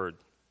shepherd.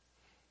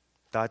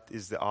 That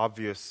is the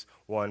obvious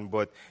one.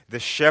 But the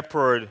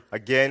shepherd,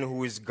 again,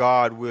 who is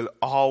God, will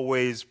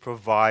always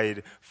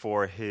provide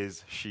for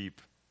His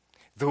sheep.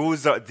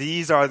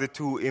 These are the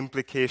two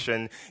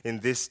implications in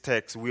this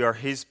text. We are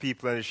His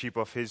people and the sheep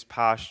of His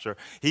pasture.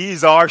 He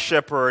is our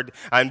shepherd,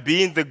 and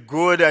being the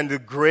good and the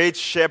great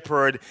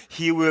shepherd,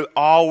 He will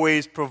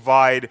always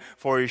provide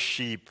for His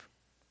sheep.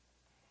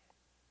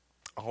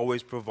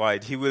 Always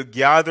provide. He will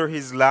gather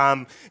His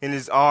lamb in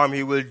His arm.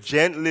 He will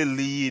gently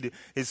lead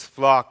His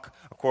flock,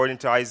 according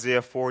to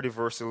Isaiah 40,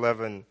 verse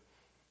 11.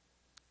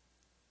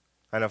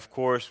 And of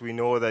course, we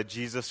know that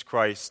Jesus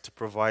Christ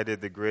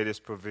provided the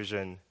greatest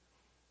provision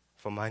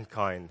for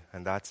mankind,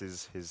 and that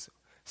is His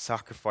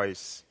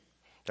sacrifice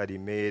that He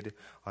made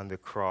on the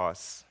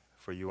cross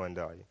for you and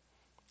I.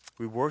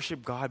 We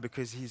worship God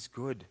because He's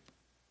good.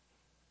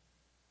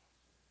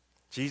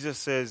 Jesus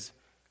says,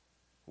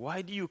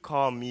 why do you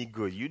call me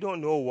good? You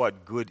don't know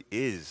what good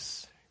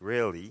is,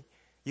 really.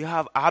 You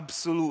have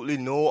absolutely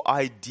no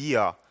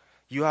idea.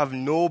 You have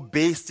no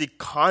basic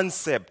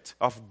concept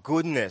of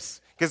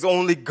goodness, because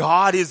only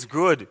God is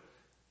good.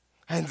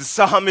 And the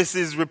psalmist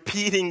is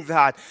repeating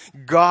that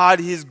God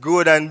is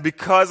good, and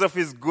because of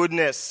His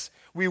goodness,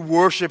 we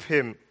worship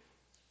Him.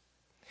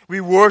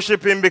 We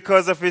worship Him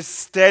because of His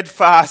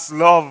steadfast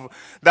love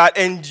that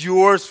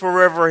endures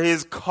forever,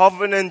 His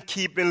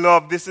covenant-keeping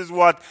love. This is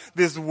what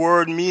this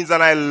word means,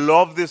 and I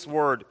love this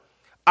word.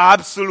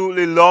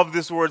 Absolutely love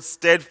this word,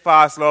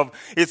 steadfast love.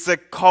 It's a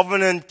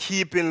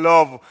covenant-keeping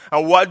love.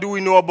 And what do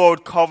we know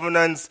about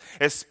covenants,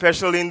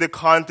 especially in the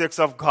context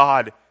of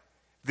God?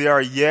 They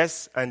are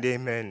yes and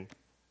amen.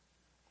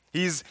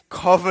 His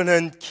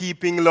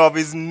covenant-keeping love,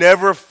 His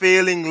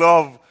never-failing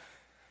love.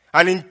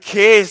 And in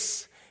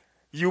case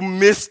you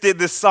missed it,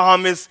 the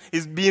psalmist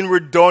is being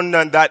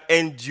redundant, that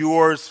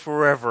endures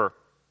forever.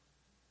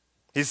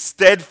 His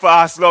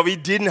steadfast love, he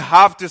didn't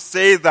have to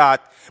say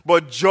that,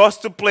 but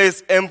just to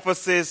place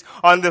emphasis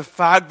on the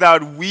fact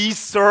that we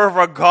serve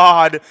a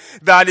God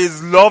that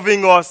is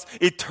loving us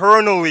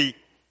eternally.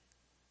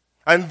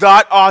 And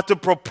that ought to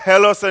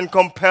propel us and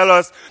compel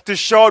us to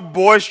shout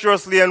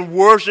boisterously and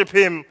worship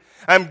Him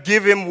and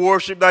give him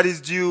worship that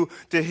is due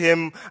to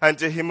him and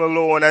to him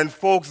alone. And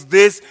folks,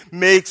 this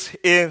makes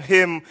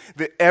him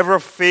the ever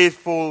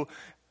faithful,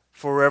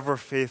 forever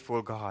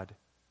faithful God.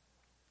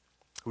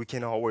 We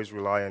can always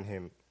rely on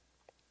him.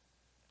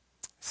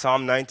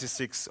 Psalm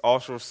 96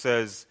 also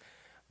says,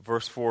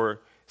 verse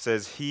 4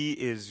 says, he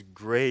is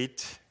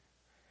great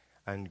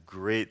and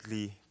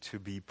greatly to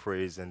be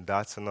praised. And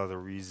that's another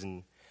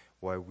reason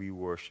why we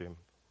worship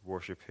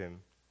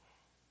him.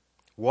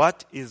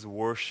 What is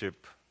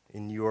worship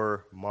in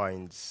your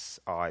mind's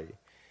eye?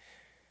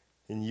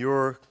 In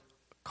your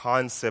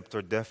concept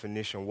or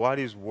definition, what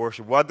is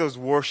worship? What does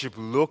worship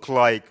look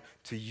like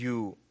to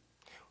you?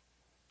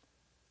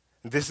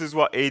 This is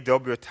what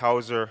A.W.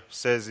 Tozer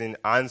says in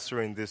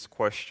answering this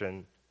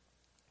question.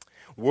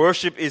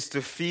 Worship is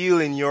to feel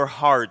in your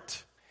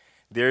heart,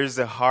 there is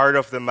the heart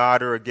of the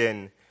matter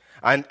again,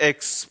 and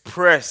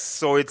express,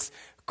 so it's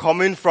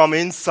coming from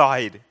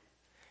inside,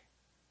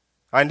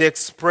 and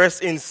express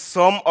in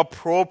some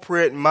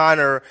appropriate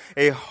manner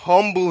a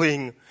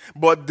humbling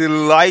but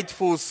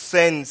delightful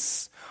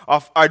sense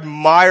of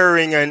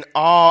admiring and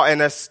awe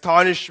and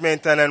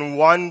astonishment and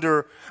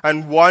wonder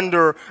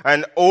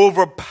and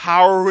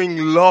overpowering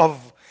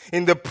love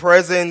in the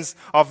presence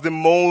of the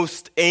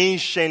most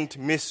ancient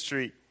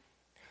mystery.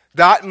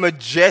 That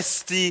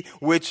majesty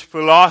which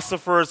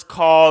philosophers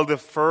call the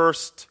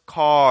first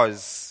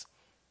cause.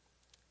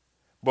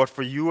 But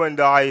for you and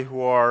I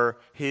who are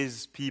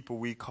his people,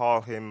 we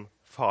call him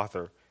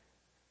Father.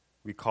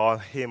 We call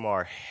him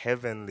our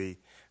heavenly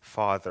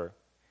Father.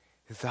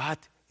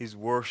 That is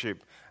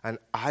worship, an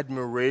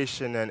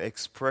admiration and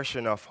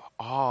expression of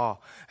awe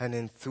and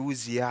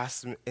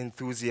enthusiasm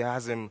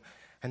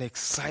and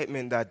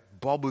excitement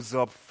that bubbles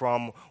up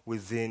from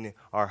within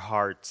our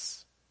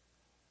hearts.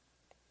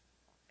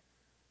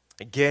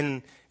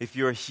 Again, if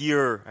you're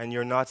here and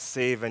you're not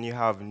saved and you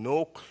have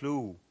no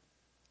clue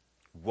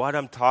what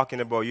I'm talking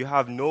about, you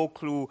have no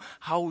clue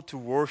how to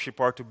worship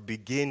or to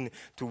begin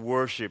to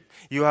worship,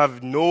 you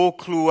have no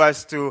clue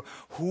as to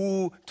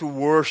who to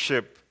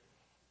worship,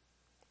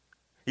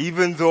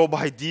 even though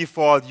by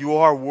default you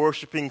are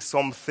worshiping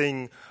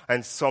something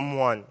and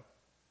someone.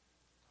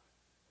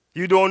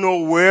 You don't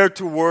know where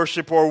to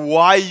worship or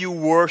why you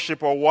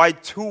worship or why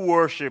to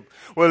worship.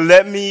 Well,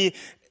 let me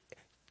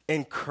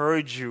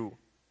encourage you.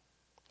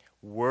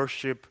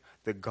 Worship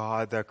the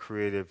God that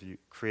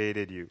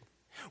created you.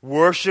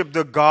 Worship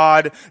the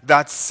God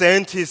that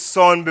sent his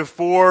Son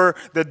before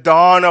the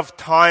dawn of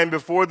time,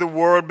 before the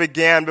world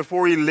began,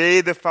 before he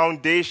laid the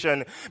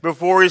foundation,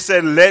 before he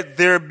said, let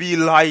there be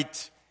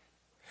light.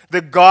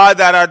 The God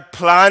that had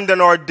planned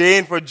and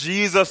ordained for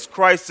Jesus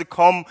Christ to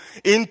come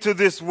into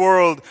this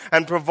world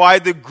and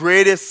provide the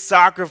greatest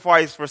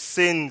sacrifice for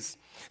sins,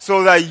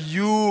 so that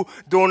you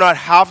do not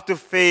have to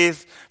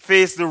face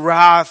the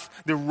wrath,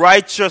 the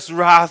righteous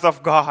wrath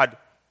of God.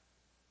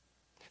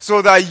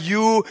 So that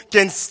you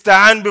can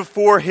stand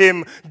before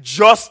him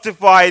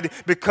justified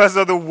because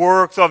of the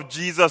works of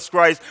Jesus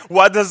Christ.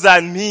 What does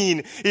that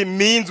mean? It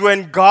means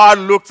when God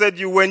looks at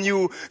you, when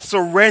you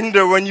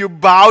surrender, when you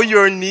bow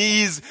your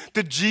knees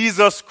to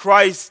Jesus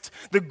Christ,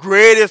 the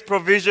greatest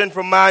provision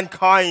for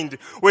mankind,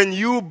 when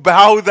you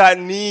bow that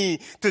knee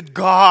to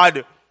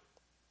God,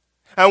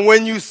 and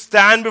when you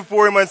stand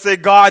before him and say,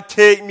 God,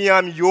 take me,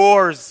 I'm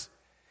yours,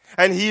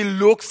 and he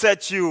looks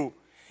at you,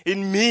 it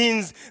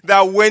means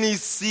that when he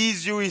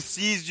sees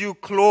you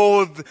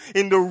clothed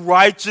in the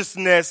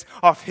righteousness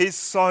of his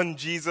Son,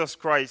 Jesus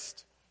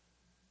Christ.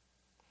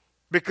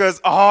 Because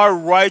our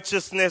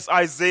righteousness,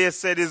 Isaiah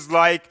said, is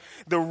like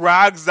the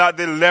rags that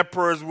the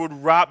lepers would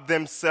wrap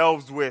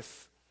themselves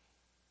with.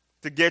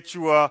 To get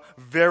you a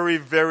very,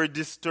 very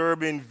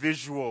disturbing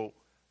visual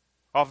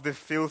of the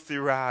filthy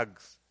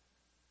rags.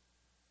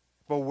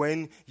 But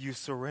when you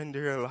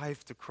surrender your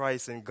life to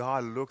Christ and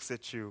God looks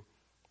at you,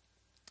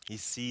 he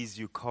sees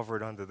you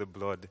covered under the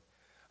blood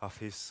of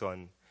his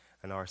Son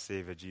and our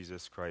Savior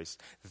Jesus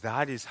Christ.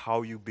 That is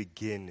how you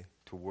begin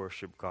to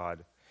worship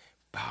God.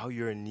 Bow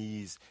your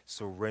knees,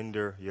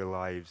 surrender your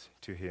lives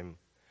to him.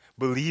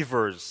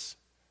 Believers,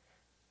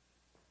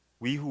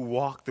 we who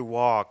walk the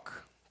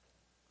walk,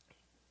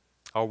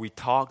 or we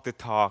talk the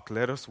talk,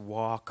 let us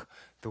walk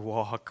the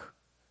walk.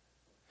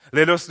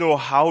 Let us know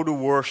how to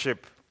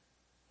worship.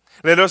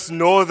 Let us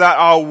know that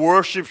our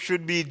worship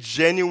should be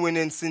genuine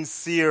and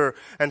sincere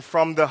and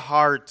from the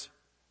heart.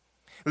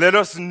 Let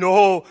us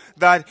know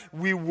that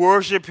we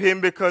worship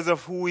him because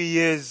of who he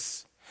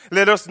is.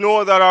 Let us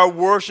know that our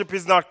worship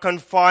is not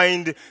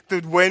confined to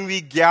when we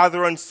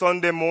gather on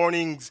Sunday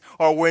mornings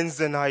or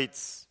Wednesday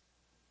nights.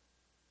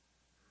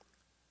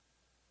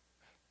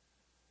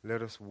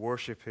 Let us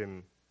worship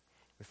him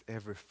with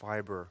every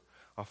fiber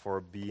of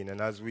our being.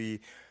 And as we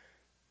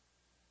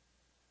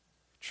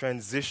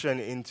transition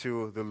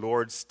into the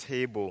Lord's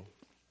table,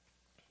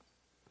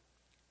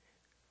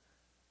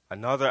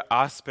 another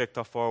aspect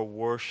of our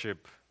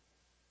worship,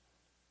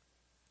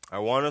 I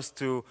want us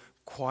to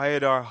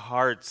quiet our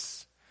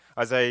hearts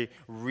as I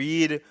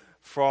read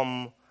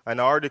from an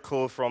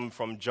article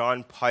from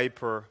John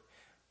Piper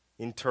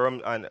in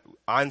terms and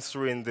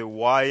answering the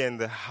why and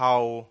the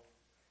how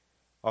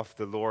of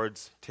the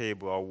Lord's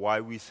table,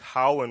 or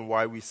how and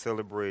why we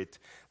celebrate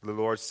the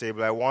Lord's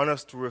table. I want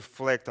us to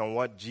reflect on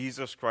what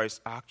Jesus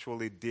Christ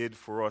actually did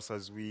for us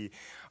as we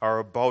are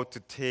about to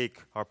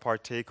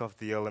partake of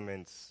the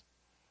elements.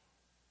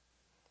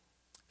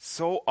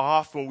 So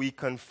often we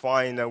can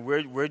find that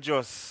we're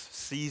just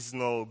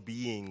seasonal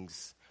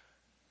beings.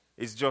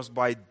 It's just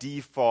by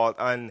default,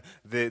 and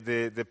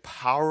the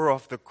power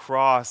of the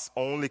cross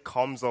only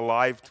comes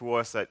alive to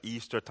us at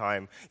Easter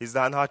time. Is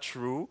that not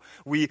true?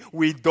 We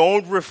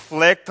don't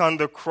reflect on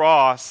the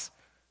cross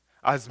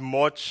as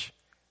much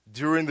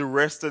during the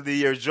rest of the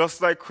year,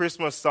 just like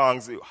Christmas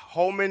songs.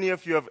 How many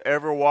of you have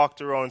ever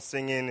walked around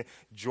singing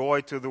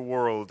Joy to the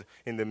World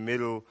in the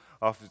middle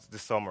of the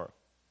summer?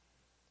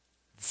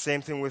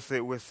 Same thing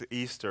with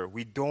Easter.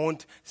 We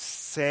don't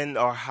send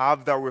or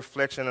have that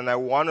reflection, and I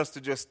want us to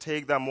just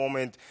take that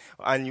moment,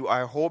 and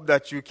I hope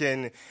that you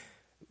can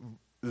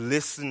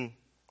listen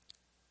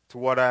to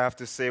what I have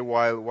to say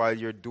while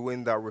you're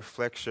doing that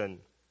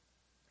reflection.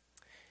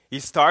 He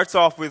starts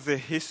off with the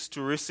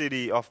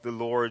historicity of the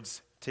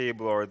Lord's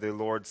table or the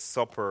Lord's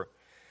Supper.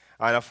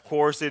 And of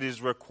course, it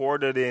is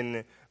recorded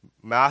in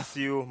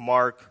Matthew,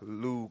 Mark,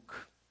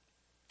 Luke.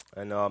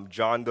 And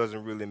John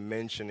doesn't really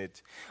mention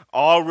it.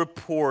 All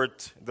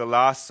report the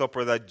Last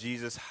Supper that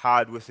Jesus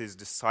had with his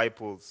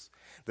disciples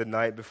the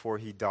night before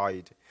he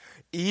died.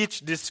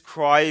 Each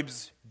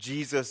describes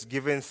Jesus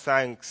giving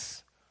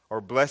thanks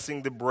or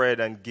blessing the bread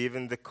and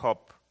giving the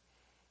cup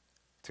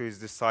to his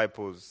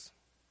disciples.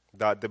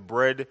 That the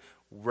bread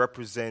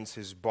represents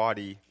his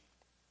body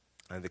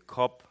and the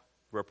cup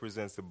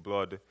represents the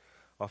blood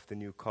of the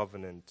new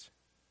covenant.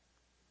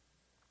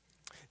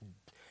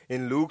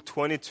 In Luke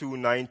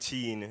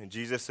 22:19,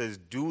 Jesus says,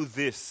 "Do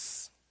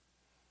this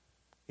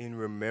in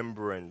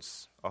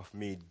remembrance of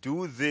me."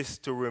 Do this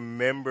to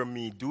remember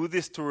me. Do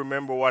this to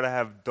remember what I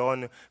have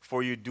done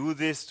for you. Do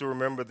this to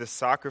remember the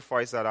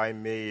sacrifice that I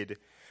made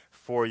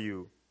for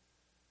you.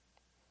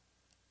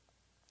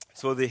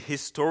 So the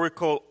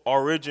historical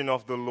origin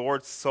of the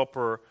Lord's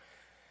Supper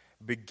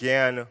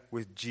began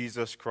with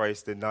Jesus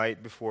Christ the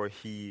night before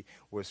he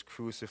was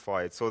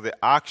crucified. So the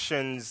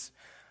actions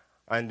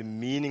and the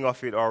meaning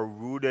of it are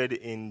rooted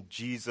in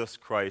Jesus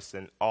Christ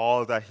and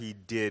all that he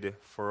did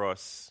for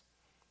us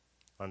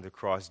on the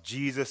cross.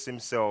 Jesus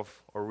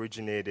himself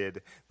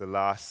originated the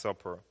Last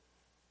Supper.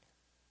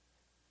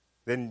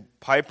 Then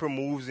Piper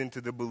moves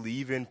into the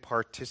believing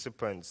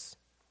participants.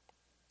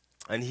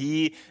 And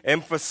he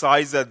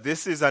emphasized that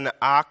this is an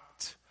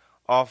act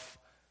of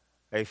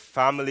a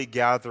family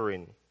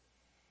gathering,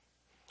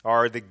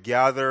 or the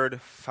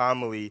gathered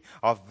family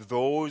of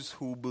those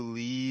who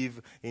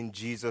believe in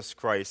Jesus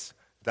Christ.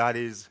 That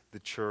is the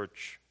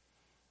church.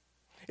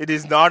 It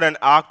is not an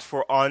act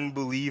for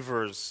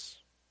unbelievers.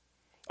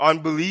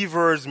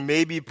 Unbelievers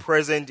may be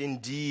present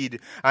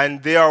indeed,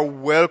 and they are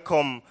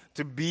welcome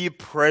to be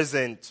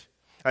present.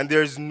 And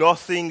there's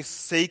nothing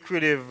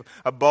sacred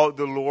about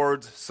the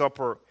Lord's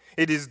Supper.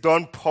 It is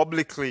done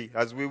publicly,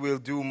 as we will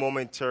do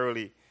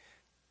momentarily,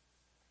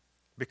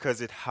 because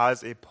it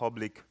has a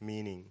public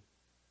meaning.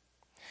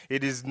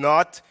 It is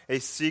not a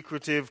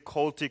secretive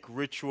cultic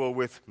ritual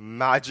with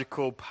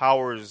magical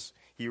powers,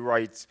 he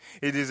writes.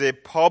 It is a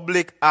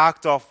public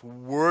act of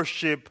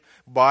worship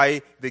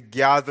by the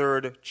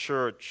gathered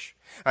church.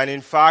 And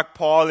in fact,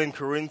 Paul in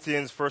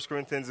 1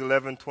 Corinthians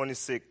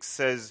 11:26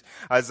 says,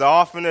 "As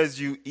often as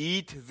you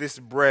eat this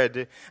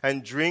bread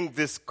and drink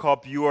this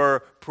cup, you are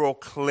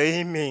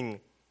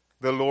proclaiming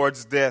the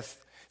Lord's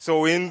death."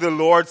 So in the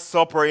Lord's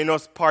Supper, in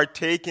us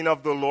partaking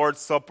of the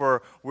Lord's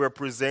Supper, we're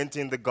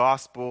presenting the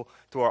gospel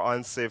to our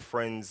unsaved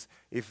friends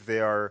if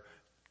they are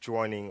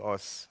joining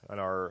us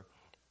and are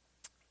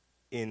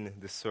in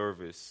the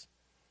service.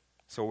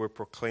 So we're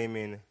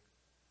proclaiming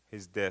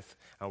his death,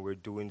 and we're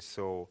doing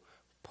so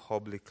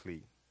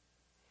publicly.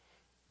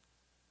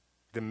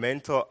 The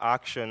mental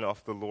action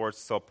of the Lord's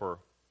Supper,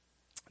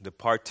 the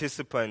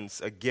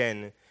participants,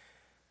 again,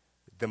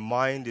 the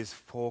mind is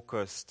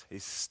focused,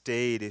 is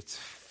stayed, it's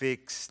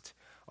fixed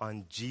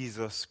on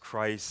Jesus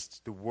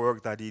Christ, the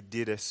work that he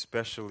did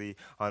especially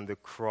on the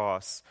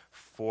cross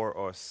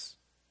for us.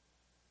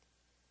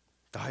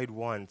 Died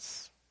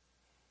once,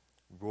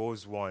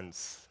 rose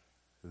once,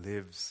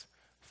 lives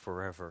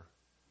forever.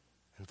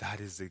 And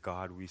that is the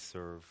God we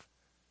serve.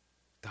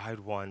 Died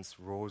once,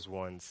 rose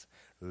once,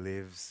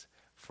 lives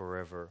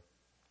forever.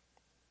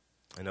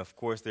 And of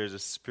course, there's a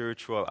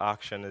spiritual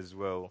action as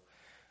well.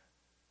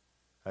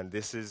 And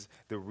this is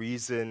the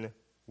reason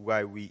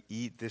why we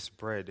eat this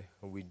bread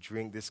and we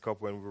drink this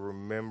cup when we're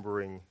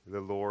remembering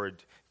the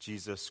Lord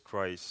Jesus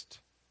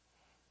Christ.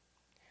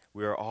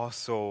 We are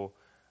also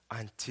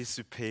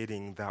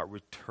anticipating that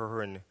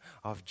return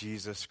of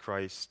Jesus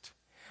Christ.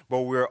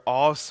 But we're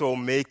also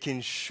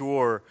making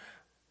sure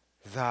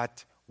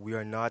that we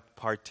are not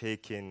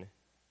partaking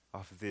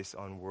of this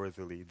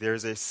unworthily.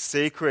 There's a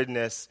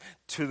sacredness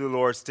to the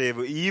Lord's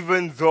table,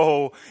 even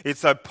though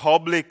it's a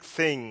public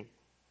thing.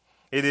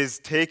 It is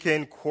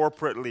taken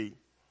corporately.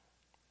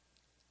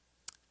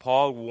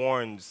 Paul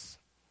warns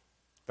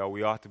that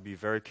we ought to be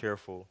very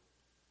careful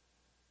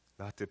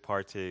not to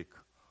partake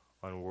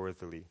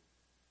unworthily.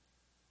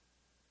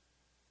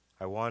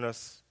 I want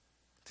us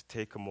to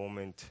take a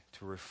moment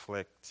to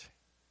reflect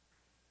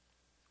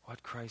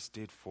what Christ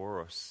did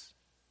for us.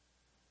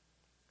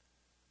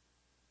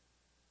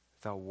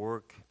 That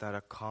work that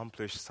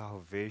accomplished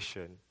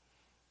salvation.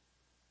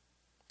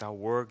 That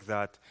work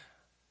that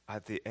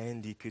at the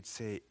end he could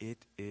say,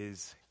 it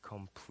is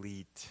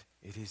complete.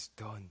 It is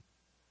done.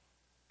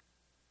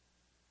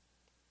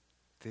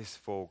 This,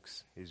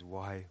 folks, is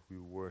why we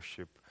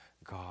worship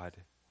God.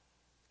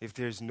 If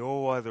there's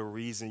no other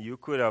reason, you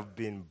could have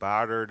been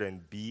battered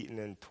and beaten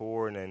and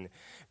torn and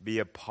be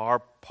a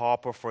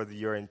pauper for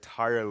your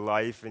entire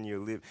life and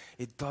you live.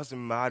 It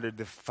doesn't matter.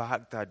 The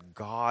fact that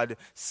God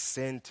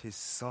sent his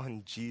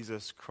Son,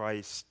 Jesus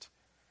Christ,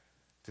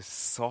 to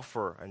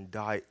suffer and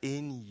die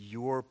in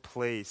your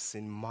place,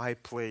 in my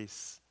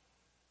place.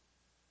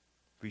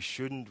 We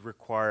shouldn't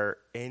require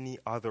any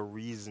other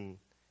reason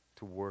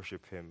to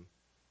worship him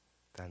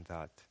than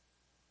that.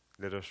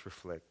 Let us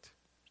reflect.